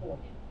is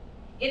important.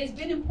 It has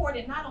been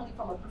important not only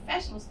from a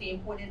professional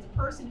standpoint, as a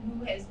person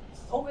who has,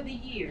 over the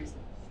years,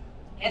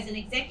 as an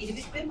executive,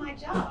 it's been my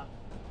job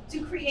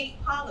to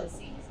create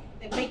policies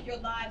that make your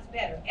lives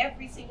better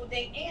every single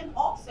day. And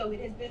also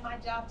it has been my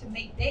job to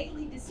make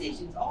daily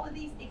decisions. All of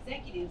these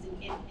executives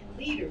and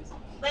leaders,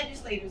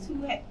 legislators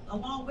who had,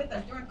 along with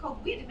us during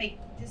COVID, we had to make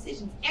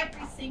decisions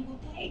every single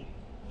day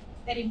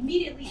that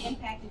immediately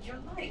impacted your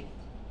life.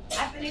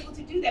 I've been able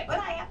to do that, but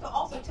I have to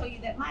also tell you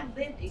that my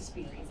lived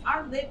experience,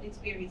 our lived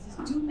experiences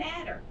do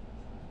matter.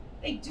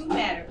 They do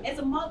matter. As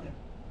a mother,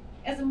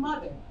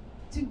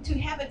 to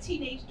have a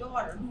teenage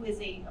daughter who is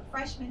a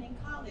freshman in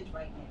college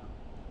right now,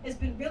 has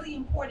been really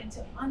important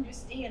to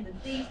understand the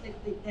things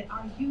that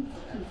our youth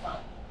confront,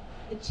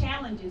 the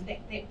challenges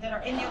that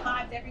are in their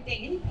lives every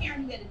day. Any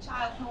parent who had a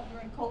child home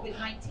during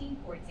COVID-19,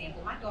 for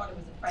example, my daughter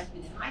was a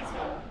freshman in high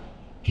school,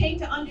 came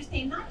to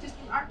understand not just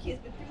through our kids,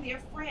 but through their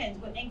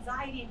friends, what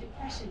anxiety and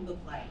depression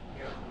looked like.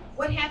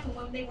 What happened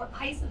when they were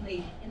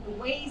isolated and the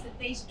ways that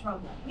they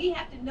struggled. We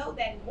have to know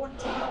that in order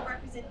to help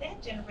represent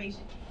that generation,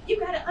 you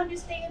got to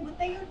understand what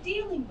they are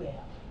dealing with.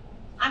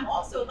 I'm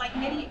also, like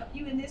many of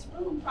you in this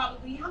room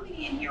probably, how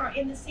many in here are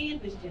in the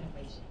sandwich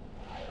generation?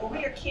 Where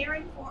we are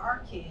caring for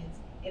our kids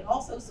and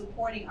also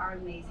supporting our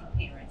amazing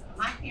parents.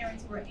 My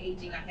parents who are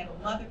aging, I have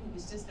a mother who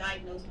was just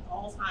diagnosed with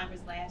Alzheimer's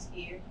last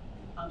year.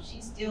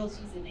 She's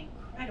an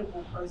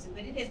incredible person,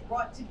 but it has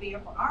brought to bear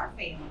for our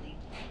family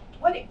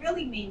what it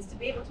really means to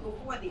be able to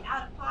afford the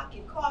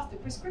out-of-pocket cost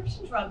of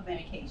prescription drug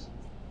medications.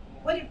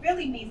 What it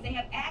really means to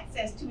have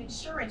access to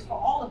insurance for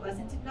all of us,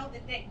 and to know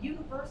that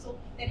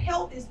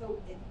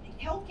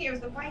healthcare is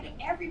the right of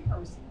every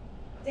person.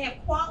 To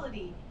have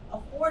quality,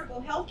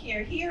 affordable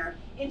healthcare here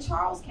in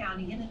Charles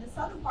County and in the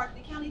southern part of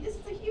the county, this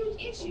is a huge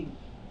issue.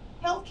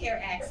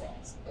 Healthcare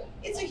access.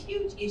 It's a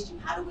huge issue.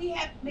 How do we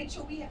make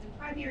sure we have the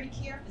primary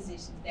care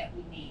physicians that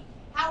we need?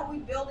 How are we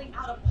building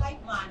out a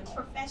pipeline of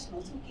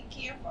professionals who can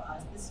care for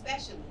us, the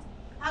specialists?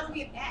 How do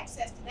we have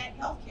access to that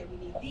healthcare we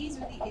need? These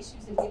are the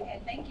issues that we've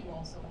had. Thank you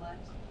all so much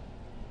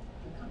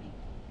for coming.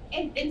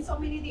 And so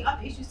many of the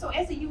other issues. So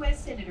as a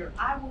U.S. Senator,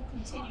 I will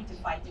continue to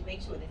fight to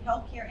make sure that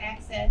healthcare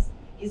access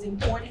is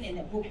important and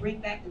that we'll bring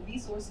back the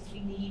resources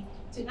we need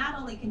to not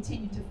only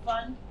continue to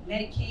fund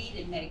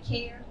Medicaid and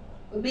Medicare,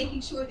 but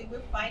making sure that we're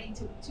fighting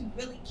to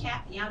really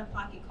cap the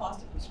out-of-pocket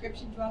cost of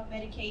prescription drug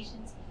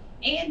medications,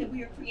 and that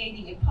we are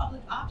creating a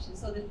public option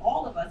so that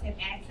all of us have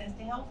access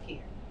to health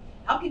care.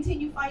 I'll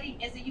continue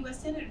fighting as a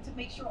U.S. Senator to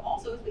make sure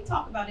also, as we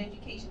talk about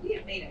education, we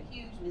have made a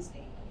huge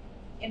mistake.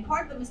 And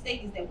part of the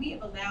mistake is that we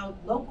have allowed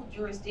local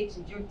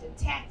jurisdictions,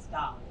 the tax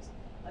dollars,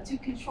 to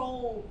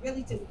control,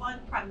 really to fund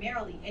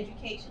primarily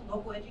education,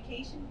 local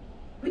education,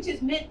 which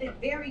has meant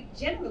that very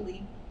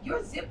generally,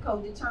 your zip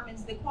code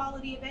determines the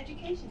quality of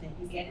education that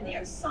you get, and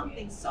there's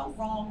something so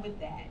wrong with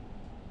that.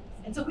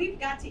 And so we've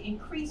got to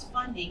increase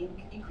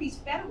funding, increase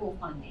federal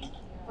funding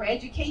for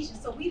education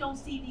so we don't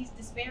see these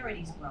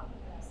disparities grow.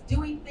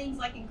 Doing things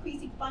like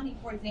increasing funding,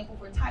 for example,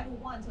 for Title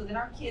I, so that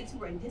our kids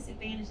who are in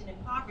disadvantaged and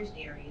impoverished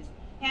areas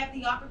have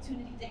the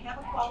opportunity to have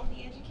a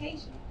quality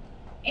education.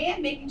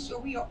 And making sure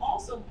we are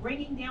also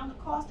bringing down the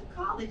cost of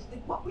college.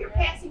 What we're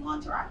passing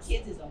on to our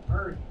kids is a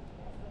burden.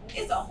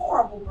 It's a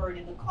horrible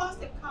burden. The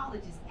cost of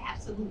college is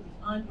absolutely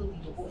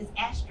unbelievable. It's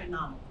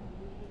astronomical.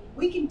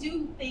 We can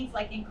do things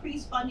like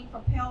increase funding for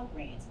Pell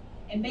Grants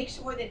and make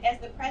sure that, as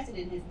the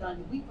president has done,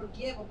 that we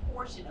forgive a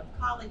portion of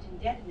college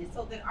indebtedness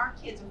so that our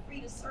kids are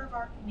free to serve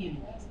our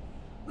communities.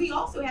 We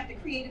also have to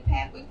create a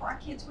pathway for our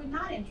kids who are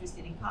not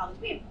interested in college.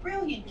 We have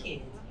brilliant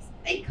kids.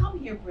 They come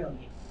here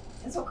brilliant.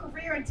 And so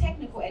career and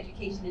technical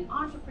education and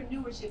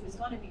entrepreneurship is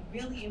going to be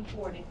really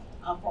important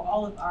for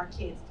all of our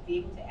kids to be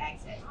able to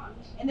access.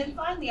 And then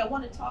finally, I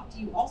want to talk to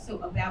you also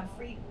about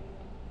freedom.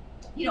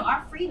 You know,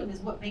 our freedom is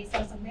what makes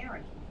us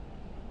American.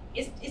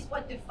 It's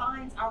what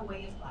defines our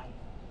way of life.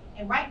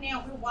 And right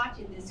now, we're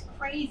watching this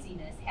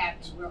craziness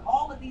happen where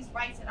all of these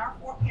rights that our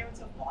foreparents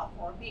have fought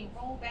for are being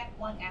rolled back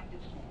one after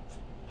the next.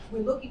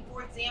 We're looking,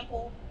 for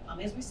example,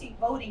 as we see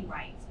voting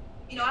rights.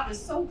 You know, I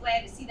was so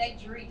glad to see that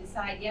jury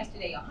decide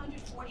yesterday a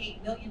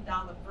 $148 million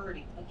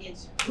verdict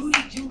against Rudy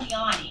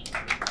Giuliani,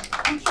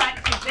 who tried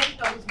to prevent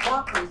those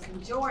workers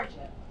in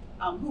Georgia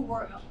who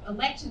were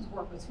elections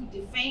workers, who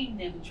defamed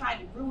them and tried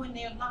to ruin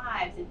their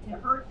lives and to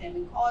hurt them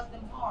and cause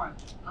them harm.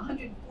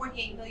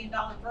 $148 million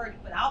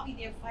verdict, but I'll be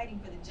there fighting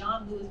for the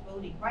John Lewis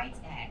Voting Rights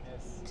Act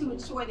to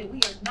ensure that we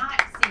are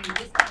not seeing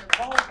this kind of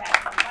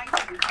rollback of the rights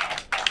that we have.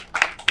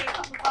 Say a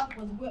couple of other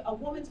ones, a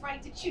woman's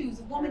right to choose,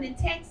 a woman in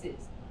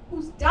Texas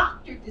whose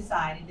doctor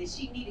decided that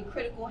she needed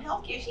critical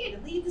health care. She had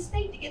to leave the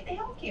state to get the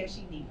health care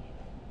she needed.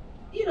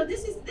 You know,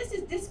 this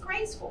is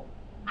disgraceful.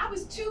 I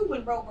was 2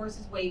 when Roe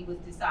versus Wade was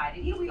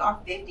decided. Here we are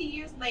 50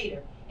 years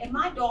later, and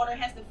my daughter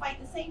has to fight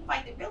the same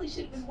fight that really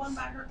should have been won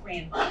by her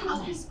grandmother.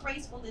 How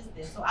disgraceful is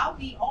this? So I'll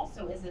be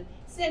also, as a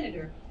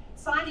senator,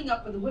 signing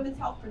up for the Women's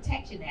Health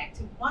Protection Act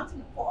to once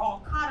and for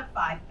all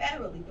codify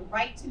federally the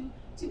right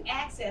to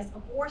access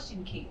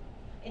abortion care,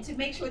 and to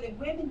make sure that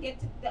women get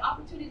the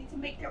opportunity to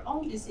make their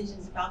own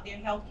decisions about their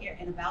health care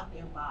and about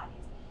their bodies.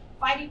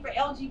 Fighting for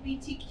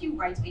LGBTQ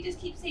rights. We just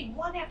keep seeing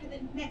one after the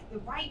next, the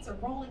rights are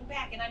rolling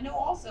back. And I know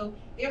also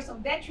there's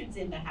some veterans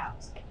in the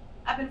House.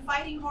 I've been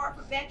fighting hard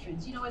for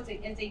veterans. You know, as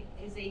a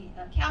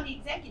county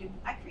executive,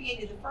 I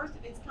created the first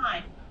of its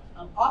kind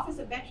Office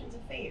of Veterans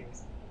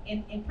Affairs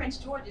in Prince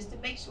George's to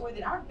make sure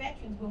that our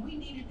veterans, when we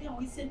needed them,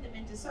 we sent them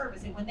into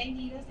service. And when they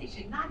need us, they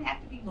should not have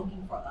to be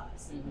looking for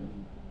us.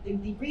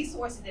 Mm-hmm. The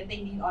resources that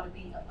they need ought to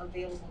be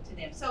available to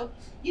them. So,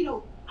 you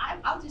know,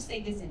 I'll just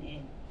say this in the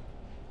end.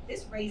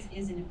 This race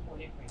is an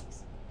important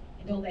race.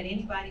 And don't let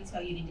anybody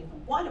tell you any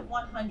different. 1 of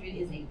 100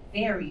 is a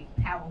very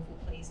powerful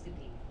place to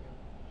be.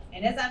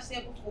 And as I've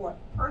said before,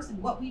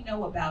 what we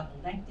know about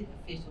elected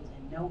officials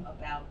and know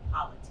about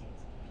politics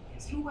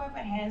is whoever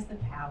has the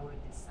power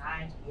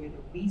decides where the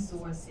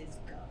resources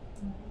go.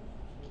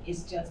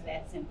 It's just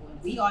that simple.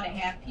 And we ought to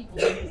have people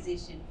in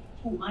position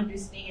who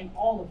understand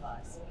all of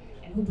us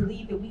and who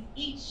believe that we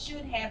each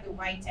should have the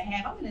right to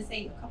have. I'm going to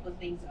say a couple of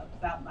things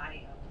about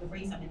the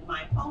race I'm in.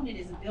 My opponent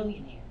is a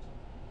billionaire.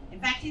 In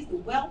fact, he's the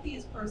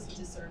wealthiest person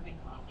to serve in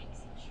Congress.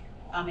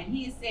 And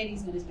he has said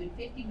he's going to spend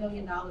 $50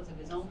 million of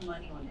his own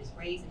money on this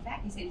race. In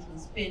fact, he said he's going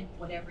to spend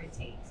whatever it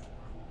takes.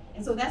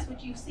 And so that's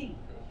what you've seen.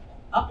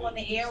 Up on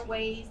the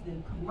airways, the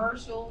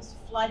commercials,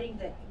 flooding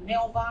the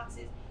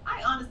mailboxes.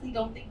 I honestly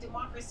don't think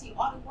democracy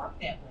ought to work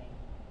that way.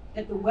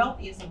 That the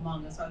wealthiest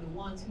among us are the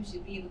ones who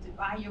should be able to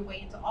buy your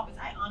way into office.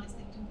 I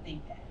honestly do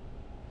think that.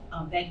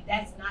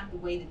 That's not the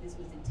way that this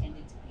was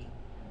intended to be.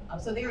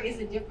 So there is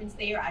a difference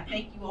there. I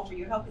thank you all for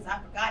your help, because I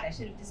forgot. I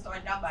should have just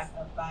started out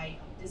by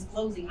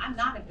disclosing I'm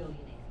not a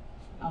billionaire.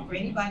 For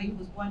anybody who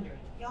was wondering,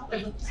 y'all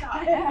look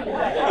shocked.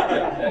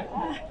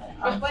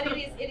 But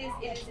it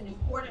is an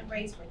important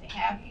race for it to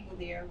have people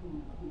there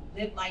who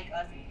live like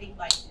us and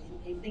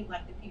think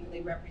like the people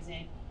they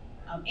represent.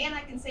 And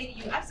I can say to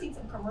you, I've seen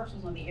some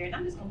commercials on the air, and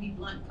I'm just going to be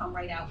blunt and come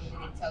right out with it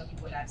and tell you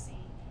what I've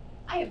seen.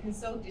 I have been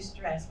so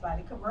distressed by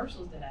the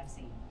commercials that I've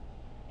seen.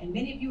 And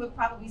many of you have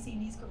probably seen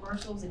these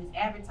commercials, and it's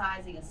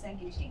advertising a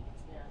second chance.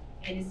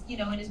 And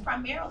it's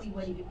primarily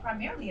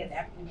as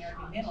African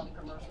American men on the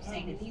commercial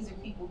saying that these are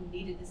people who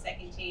needed the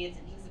second chance,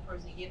 and he's the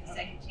person to give the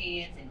second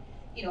chance,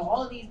 and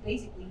all of these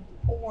basically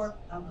poor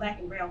black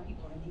and brown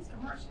people are in these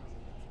commercials.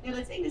 Now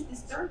the thing that's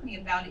disturbed me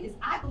about it is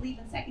I believe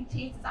in second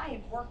chances. I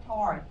have worked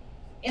hard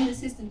in the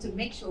system to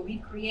make sure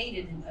we've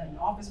created an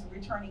office for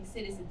returning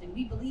citizens, and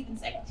we believe in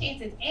second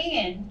chances.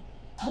 And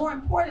more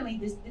importantly,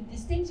 the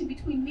distinction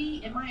between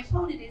me and my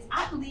opponent is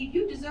I believe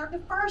you deserve the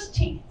first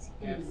chance.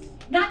 Yes.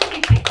 Not to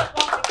be picked up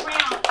off the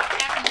ground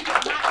after you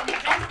have not been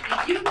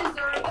invested. You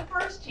deserve the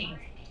first chance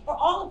for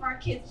all of our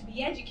kids to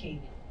be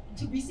educated,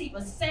 to receive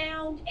a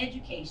sound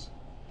education,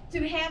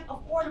 to have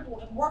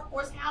affordable and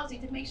workforce housing,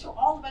 to make sure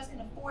all of us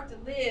can afford to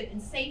live in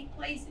safe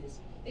places,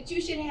 that you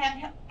should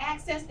have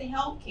access to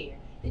health care,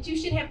 that you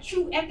should have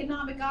true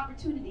economic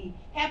opportunity,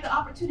 have the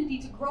opportunity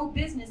to grow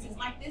businesses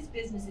like this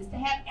businesses, to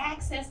have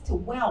access to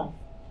wealth.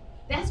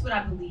 That's what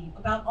I believe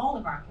about all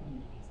of our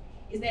communities,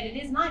 is that it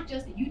is not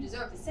just that you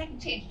deserve the second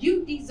chance,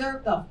 you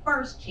deserve the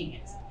first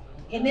chance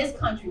in this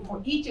country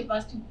for each of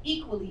us to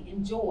equally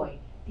enjoy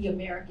the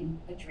American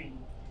dream.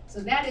 So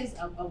that is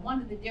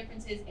one of the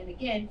differences. And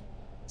again,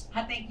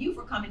 I thank you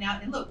for coming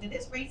out. And look,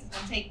 this race is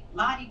going to take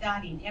Lottie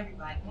Dottie and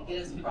everybody to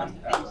get us across the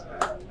finish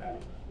line.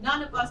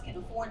 None of us can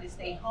afford to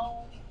stay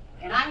home.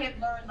 And I have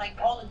learned, like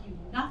all of you,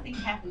 nothing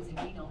happens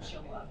if we don't show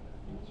up.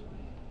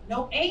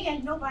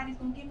 And nobody's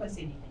going to give us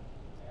anything.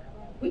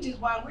 Which is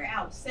why we're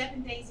out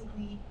 7 days a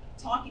week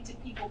talking to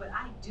people, but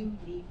I do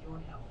need your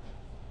help.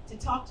 To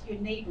talk to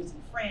your neighbors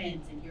and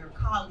friends and your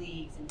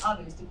colleagues and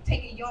others, to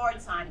take a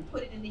yard sign and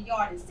put it in the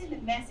yard and send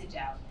a message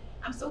out.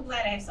 I'm so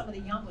glad I have some of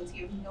the young ones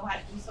here who know how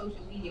to do social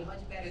media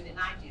much better than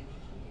I do.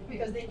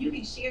 Because then you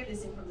can share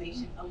this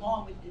information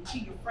along with to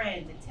your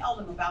friends and tell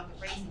them about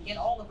the race and get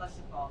all of us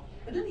involved.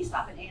 But let me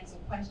stop and answer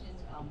questions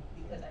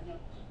because I know.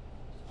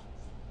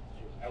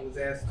 I was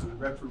asked to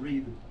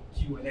referee the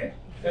Q&A.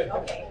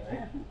 Okay.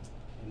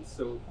 And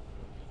so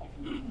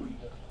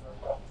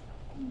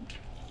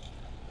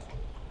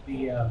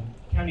the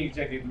county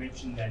executive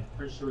mentioned that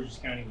Prince George's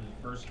County was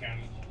the first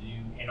county to do,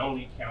 and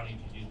only county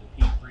to do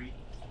the P3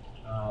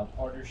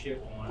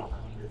 partnership on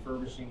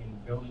refurbishing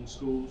and building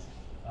schools.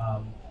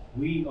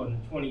 We on the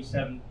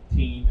 2017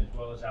 team, as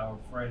well as our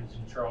friends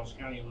in Charles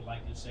County, would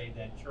like to say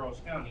that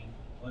Charles County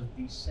was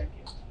the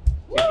second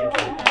to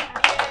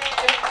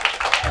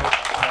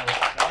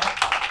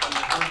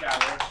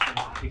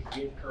get to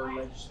get her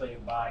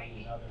legislative body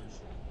and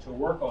others to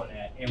work on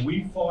that. And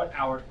we fought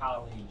our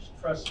colleagues,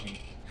 trust me,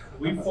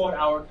 we fought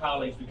our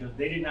colleagues because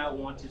they did not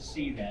want to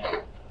see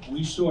that.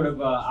 We sort of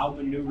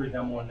outmaneuvered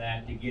them on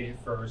that to get it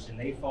first, and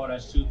they fought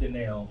us tooth and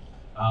nail.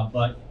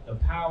 But the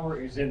power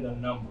is in the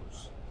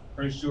numbers.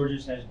 Prince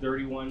George's has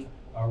 31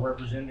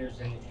 representatives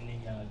in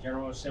the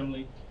General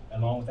Assembly,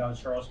 along with our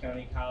Charles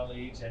County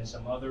colleagues and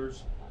some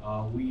others.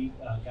 We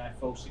got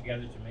folks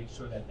together to make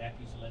sure that that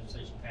piece of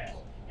legislation passed.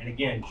 And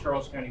again,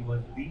 Charles County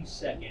was the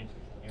second,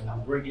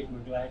 and we're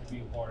glad to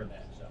be a part of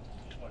that. So,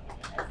 just wanted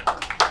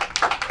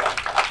to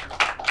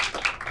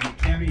when the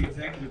county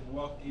executive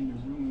walked in the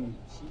room,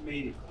 she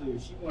made it clear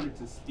she wanted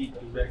to speak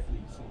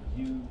directly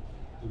to you,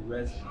 the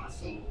residents.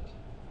 So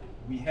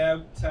we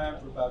have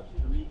time for about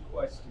 3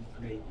 questions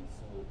maybe.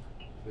 So,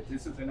 but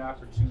this is an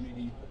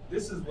opportunity.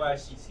 This is why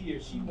she's here.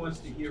 She wants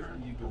to hear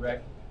from you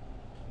directly.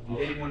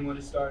 Would anyone want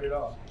to start it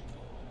off?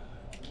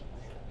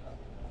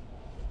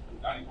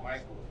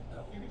 Michael.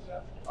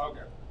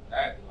 Okay. I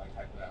had to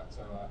type it out.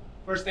 So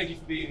first, thank you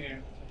for being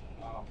here.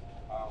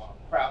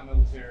 Proud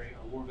military,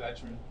 a war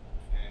veteran,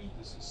 and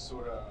this is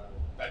sort of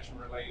veteran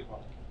related,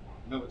 but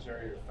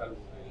military or federal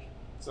related.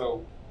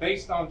 So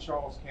based on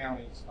Charles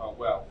County's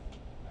wealth,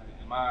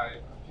 in my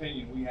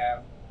opinion, we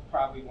have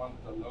probably one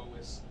of the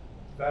lowest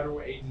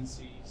federal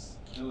agencies,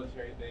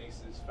 military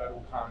bases,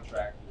 federal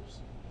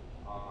contractors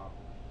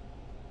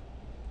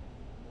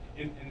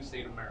in the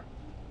state of Maryland.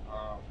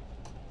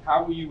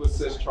 How will you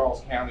assist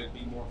Charles County to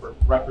be more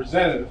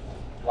representative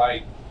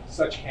like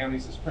such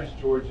counties as Prince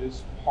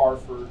George's,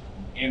 Hartford,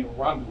 and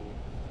Arundel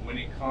when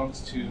it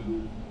comes to,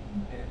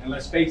 and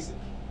let's face it,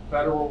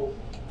 federal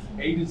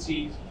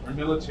agencies or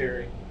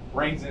military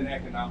brings in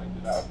economic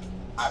development.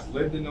 I've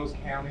lived in those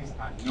counties,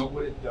 I know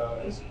what it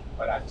does,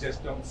 but I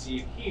just don't see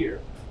it here.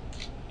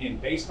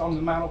 And based on the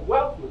amount of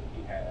wealth that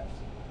we have,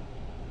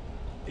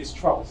 it's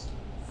troublesome.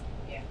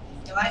 Yeah,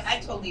 no,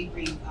 I totally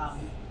agree.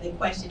 The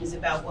question is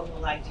about what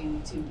will I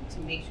do to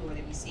make sure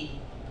that we see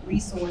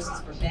resources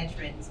for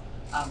veterans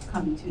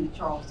coming to the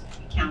Charles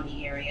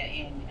County area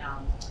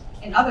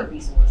and other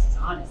resources,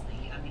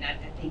 honestly. I mean, I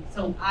think,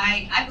 so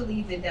I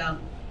believe that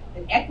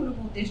an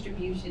equitable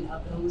distribution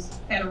of those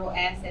federal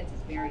assets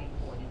is very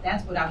important.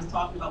 That's what I was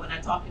talking about when I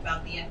talked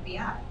about the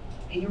FBI.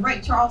 And you're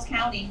right, Charles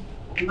County,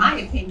 in my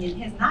opinion,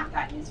 has not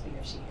gotten its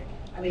fair share.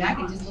 I mean, I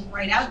can just look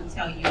right out and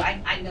tell you,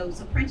 I know,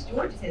 so Prince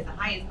George's has the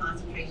highest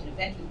concentration of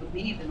veterans, but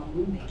many of them are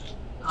moving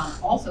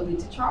also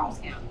into Charles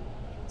County.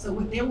 So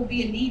there will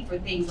be a need for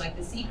things like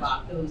the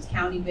CBOC, those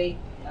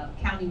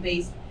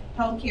county-based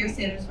healthcare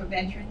centers for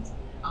veterans.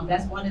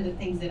 That's one of the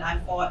things that I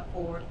fought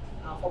for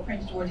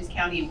Prince George's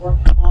County and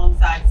worked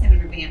alongside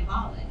Senator Van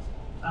Hollen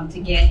to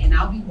get, and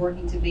I'll be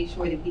working to make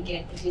sure that we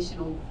get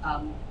additional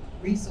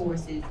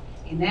resources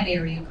in that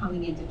area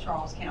coming into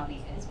Charles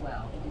County as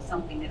well. It is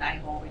something that I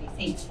have already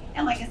seen.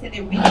 And like I said,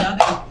 there are many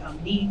other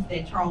needs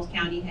that Charles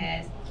County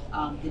has.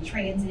 The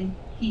transit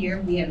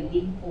here, we have a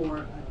need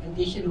for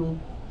additional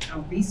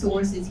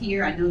resources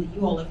here. I know that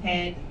you all have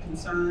had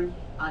concern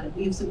that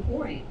we have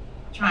supported,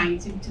 trying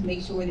to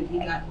make sure that we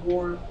got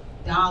more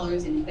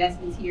dollars and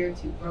investments here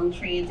to grow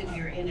transit. We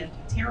are in a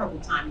terrible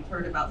time. We've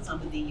heard about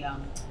some of the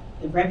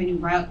revenue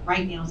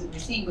write-downs that we're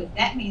seeing, but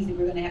that means that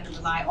we're going to have to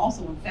rely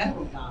also on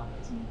federal dollars.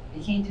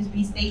 It can't just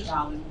be state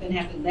dollars. We're going to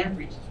have to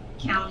leverage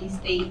county,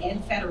 state,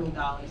 and federal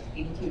dollars to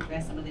be able to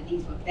address some of the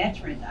needs. But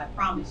veterans, I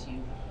promise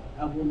you,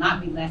 will not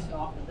be left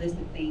off the list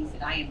of things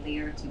that I am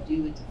there to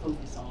do and to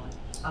focus on.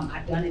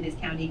 I've done it as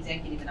county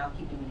executive, and I'll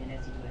keep doing it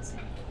as a U.S.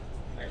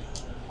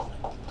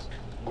 Senator.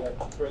 You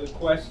have further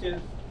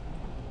questions?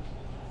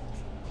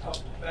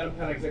 Madam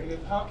County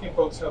Executive, how can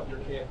folks help your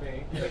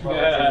campaign?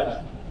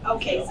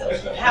 Okay, so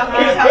how can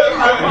I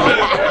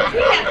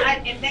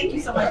help? And thank you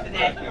so much for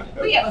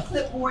that. We have a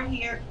clipboard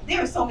here.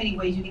 There are so many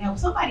ways you can help.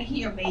 Somebody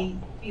here may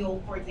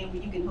feel, for example,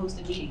 you can host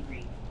a meet and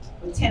greet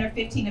with 10 or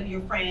 15 of your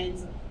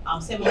friends,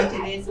 similar to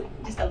this.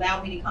 Just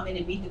allow me to come in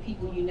and meet the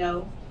people you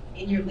know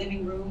in your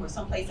living room or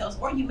someplace else.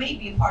 Or you may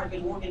be a part of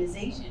an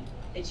organization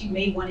that you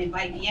may want to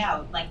invite me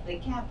out, like the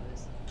Kappas.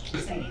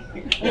 There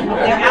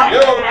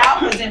are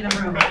alphas in the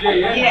room.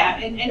 Yeah,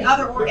 and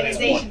other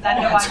organizations. I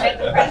know I met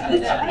the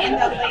president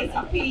of the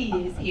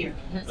NAACP is here.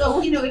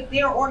 So, you know, if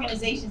there are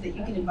organizations that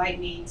you can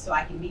invite me so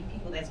I can meet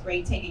people, that's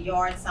great. Take a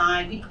yard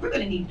sign. We're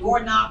going to need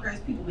door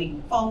knockers, people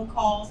making phone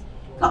calls.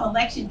 Come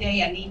election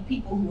day, I need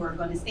people who are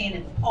going to stand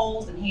at the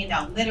polls and hand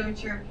out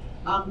literature.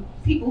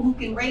 People who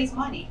can raise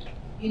money.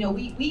 You know,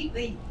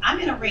 I'm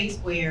in a race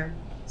where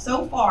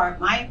so far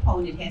my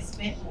opponent has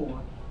spent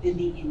more than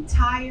the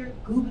entire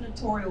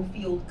gubernatorial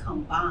field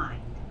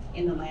combined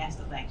in the last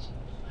election.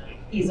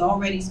 He's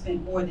already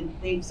spent more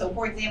than so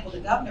for example, the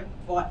governor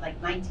bought like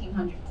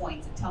 1,900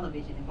 points of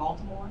television in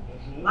Baltimore.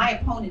 My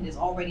opponent has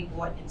already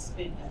bought and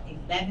spent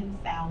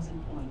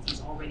 11,000 points.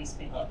 He's already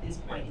spent at this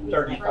point in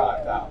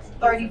 35,000.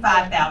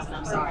 35,000,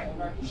 I'm sorry.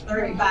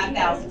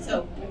 35,000.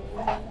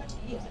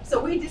 So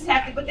we just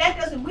have to, but that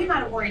doesn't, we're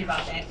not worried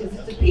about that because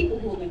it's the people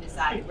who are going to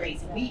decide the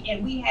race.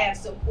 And we have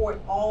support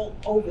all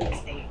over the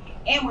state.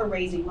 And we're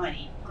raising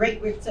money.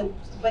 Great, so,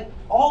 but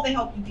all the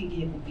help you can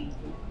give would be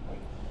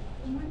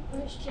My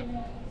question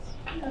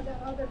is, you know,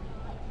 that other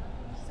guy,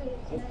 I'm gonna say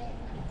his name,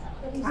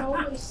 that he's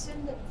always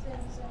sending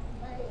things in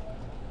the mail.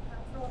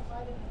 I throw it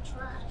right in the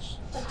trash,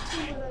 like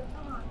 2 at a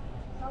time.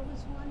 I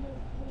was wondering,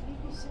 will you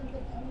be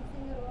sending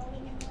anything at all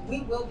in the mail?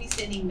 We will be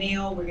sending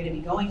mail. We're going to be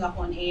going up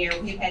on air.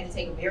 We have had to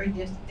take a very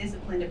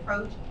disciplined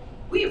approach.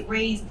 We have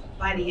raised,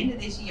 by the end of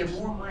this year,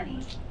 more money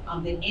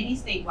than any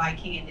statewide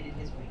candidate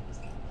has raised.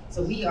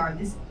 So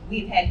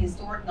we've had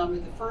historic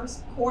numbers. The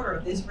first quarter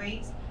of this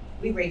race,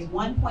 we raised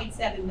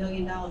 $1.7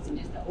 million in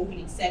just the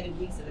opening 7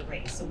 weeks of the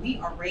race. So we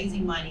are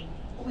raising money,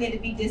 but we had to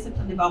be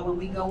disciplined about when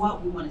we go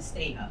up, we want to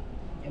stay up.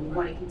 And we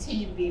want to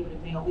continue to be able to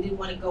mail. We didn't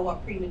want to go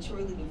up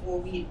prematurely before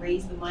we had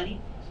raised the money.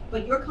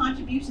 But your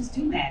contributions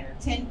do matter.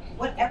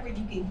 Whatever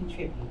you can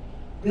contribute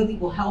really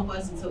will help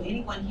us. And so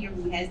anyone here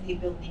who has the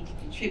ability to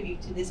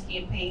contribute to this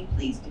campaign,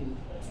 please do.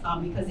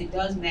 Because it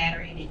does matter,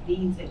 and it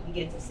means that we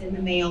get to send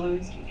the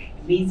mailers.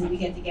 It means that we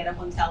get to get up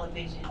on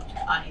television.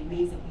 It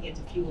means that we get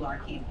to fuel our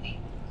campaign.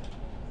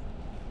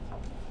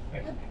 I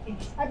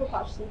have a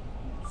question.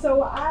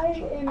 So I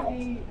am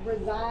a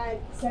resigned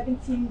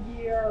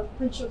 17-year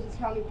Prince George's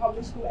County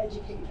Public School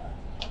educator,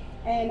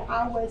 and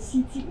I was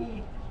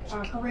CTE,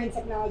 Career and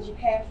Technology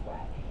Pathway.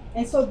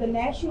 And so the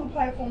national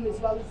platform as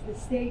well as the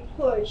state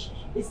push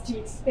is to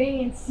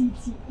expand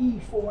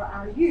CTE for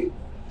our youth.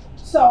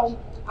 So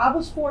I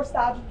was forced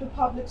out of the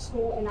public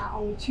school and I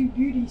own 2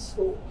 beauty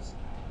schools.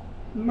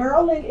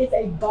 Maryland is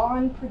a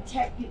bond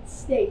protected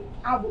state.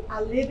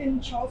 I live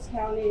in Charles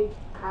County.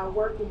 I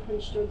work in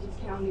Prince George's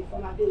County for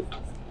my business.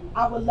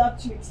 I would love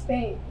to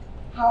expand.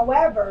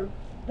 However,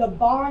 the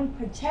bond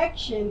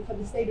protection for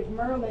the state of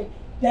Maryland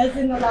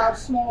doesn't allow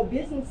small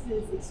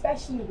businesses,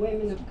 especially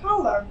women of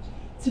color,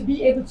 to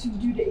be able to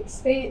do the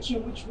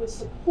expansion which would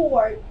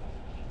support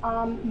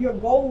your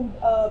goal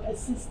of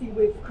assisting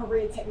with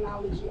career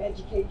technology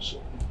education.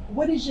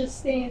 What is your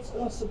stance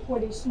on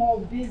supporting small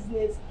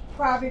business,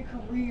 private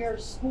career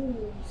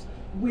schools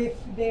with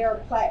their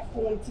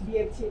platform to be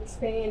able to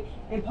expand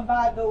and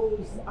provide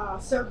those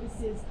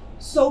services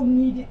so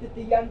needed that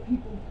the young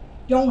people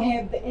don't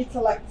have the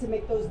intellect to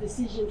make those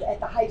decisions at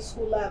the high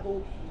school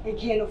level and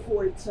can't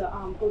afford to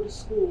go to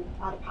school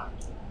out of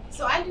pocket?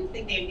 So I do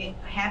think there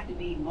have to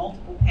be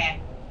multiple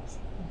pathways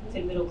to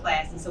the middle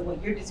class. And so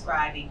what you're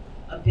describing,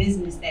 a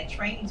business that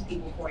trains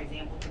people, for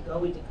example, to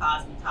go into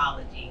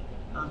cosmetology,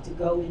 to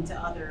go into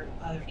other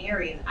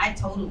areas, I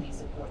totally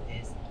support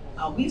this.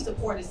 We've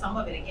supported some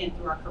of it, again,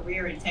 through our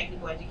Career and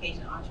Technical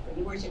Education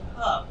Entrepreneurship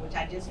Hub, which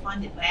I just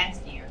funded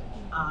last year,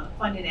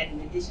 funded at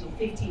an additional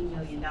 $15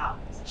 million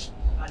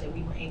that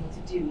we were able to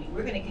do. And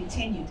we're going to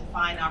continue to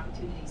find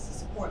opportunities to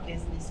support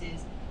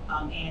businesses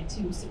and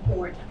to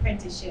support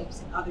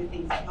apprenticeships and other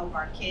things that help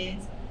our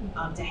kids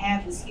to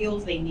have the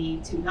skills they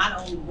need to not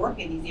only work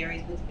in these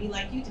areas, but to be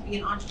like you, to be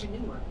an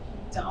entrepreneur,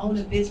 to own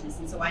a business.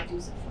 And so I do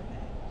support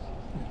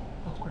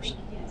that. Question.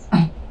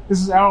 Yes.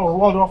 This is Al with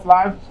Waldorf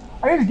Live.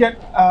 I need to get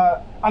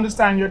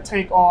understand your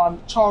take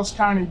on Charles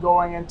County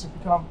going into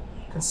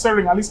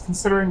at least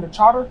considering the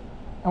charter,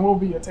 and what will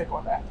be your take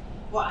on that?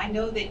 Well, I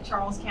know that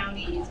Charles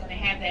County is going to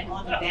have that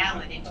on the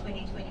ballot in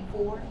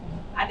 2024.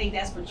 I think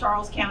that's for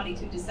Charles County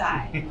to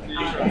decide.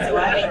 So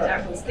I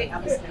think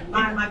I'm going to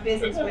mind my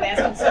business where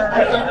that's concerned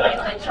and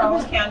let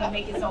Charles County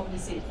make its own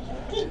decision.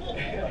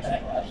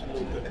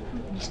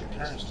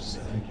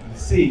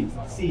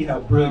 See how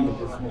brilliant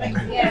this man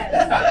is.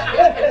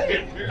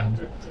 Yes.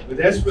 But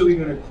that's really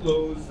going to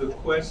close the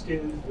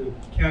questions. The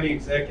county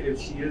executive,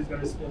 she is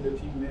going to spend a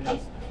few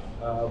minutes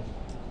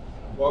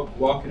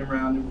walking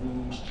around the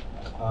room.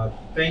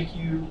 Thank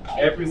you,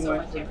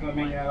 everyone, for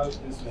coming out.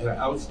 This was an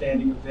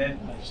outstanding event.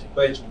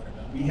 But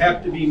we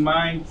have to be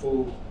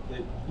mindful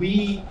that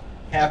we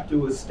have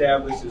to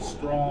establish a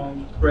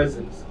strong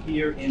presence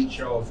here in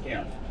Charles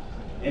County.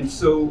 And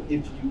so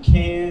if you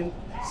can,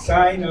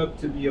 sign up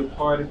to be a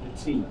part of the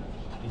team,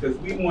 because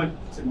we want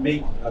to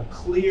make a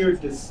clear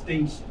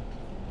distinction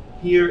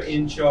here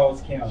in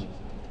Charles County.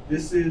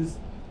 This is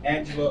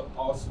Angela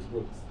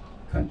Alsabrook's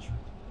country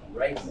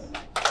right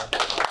now.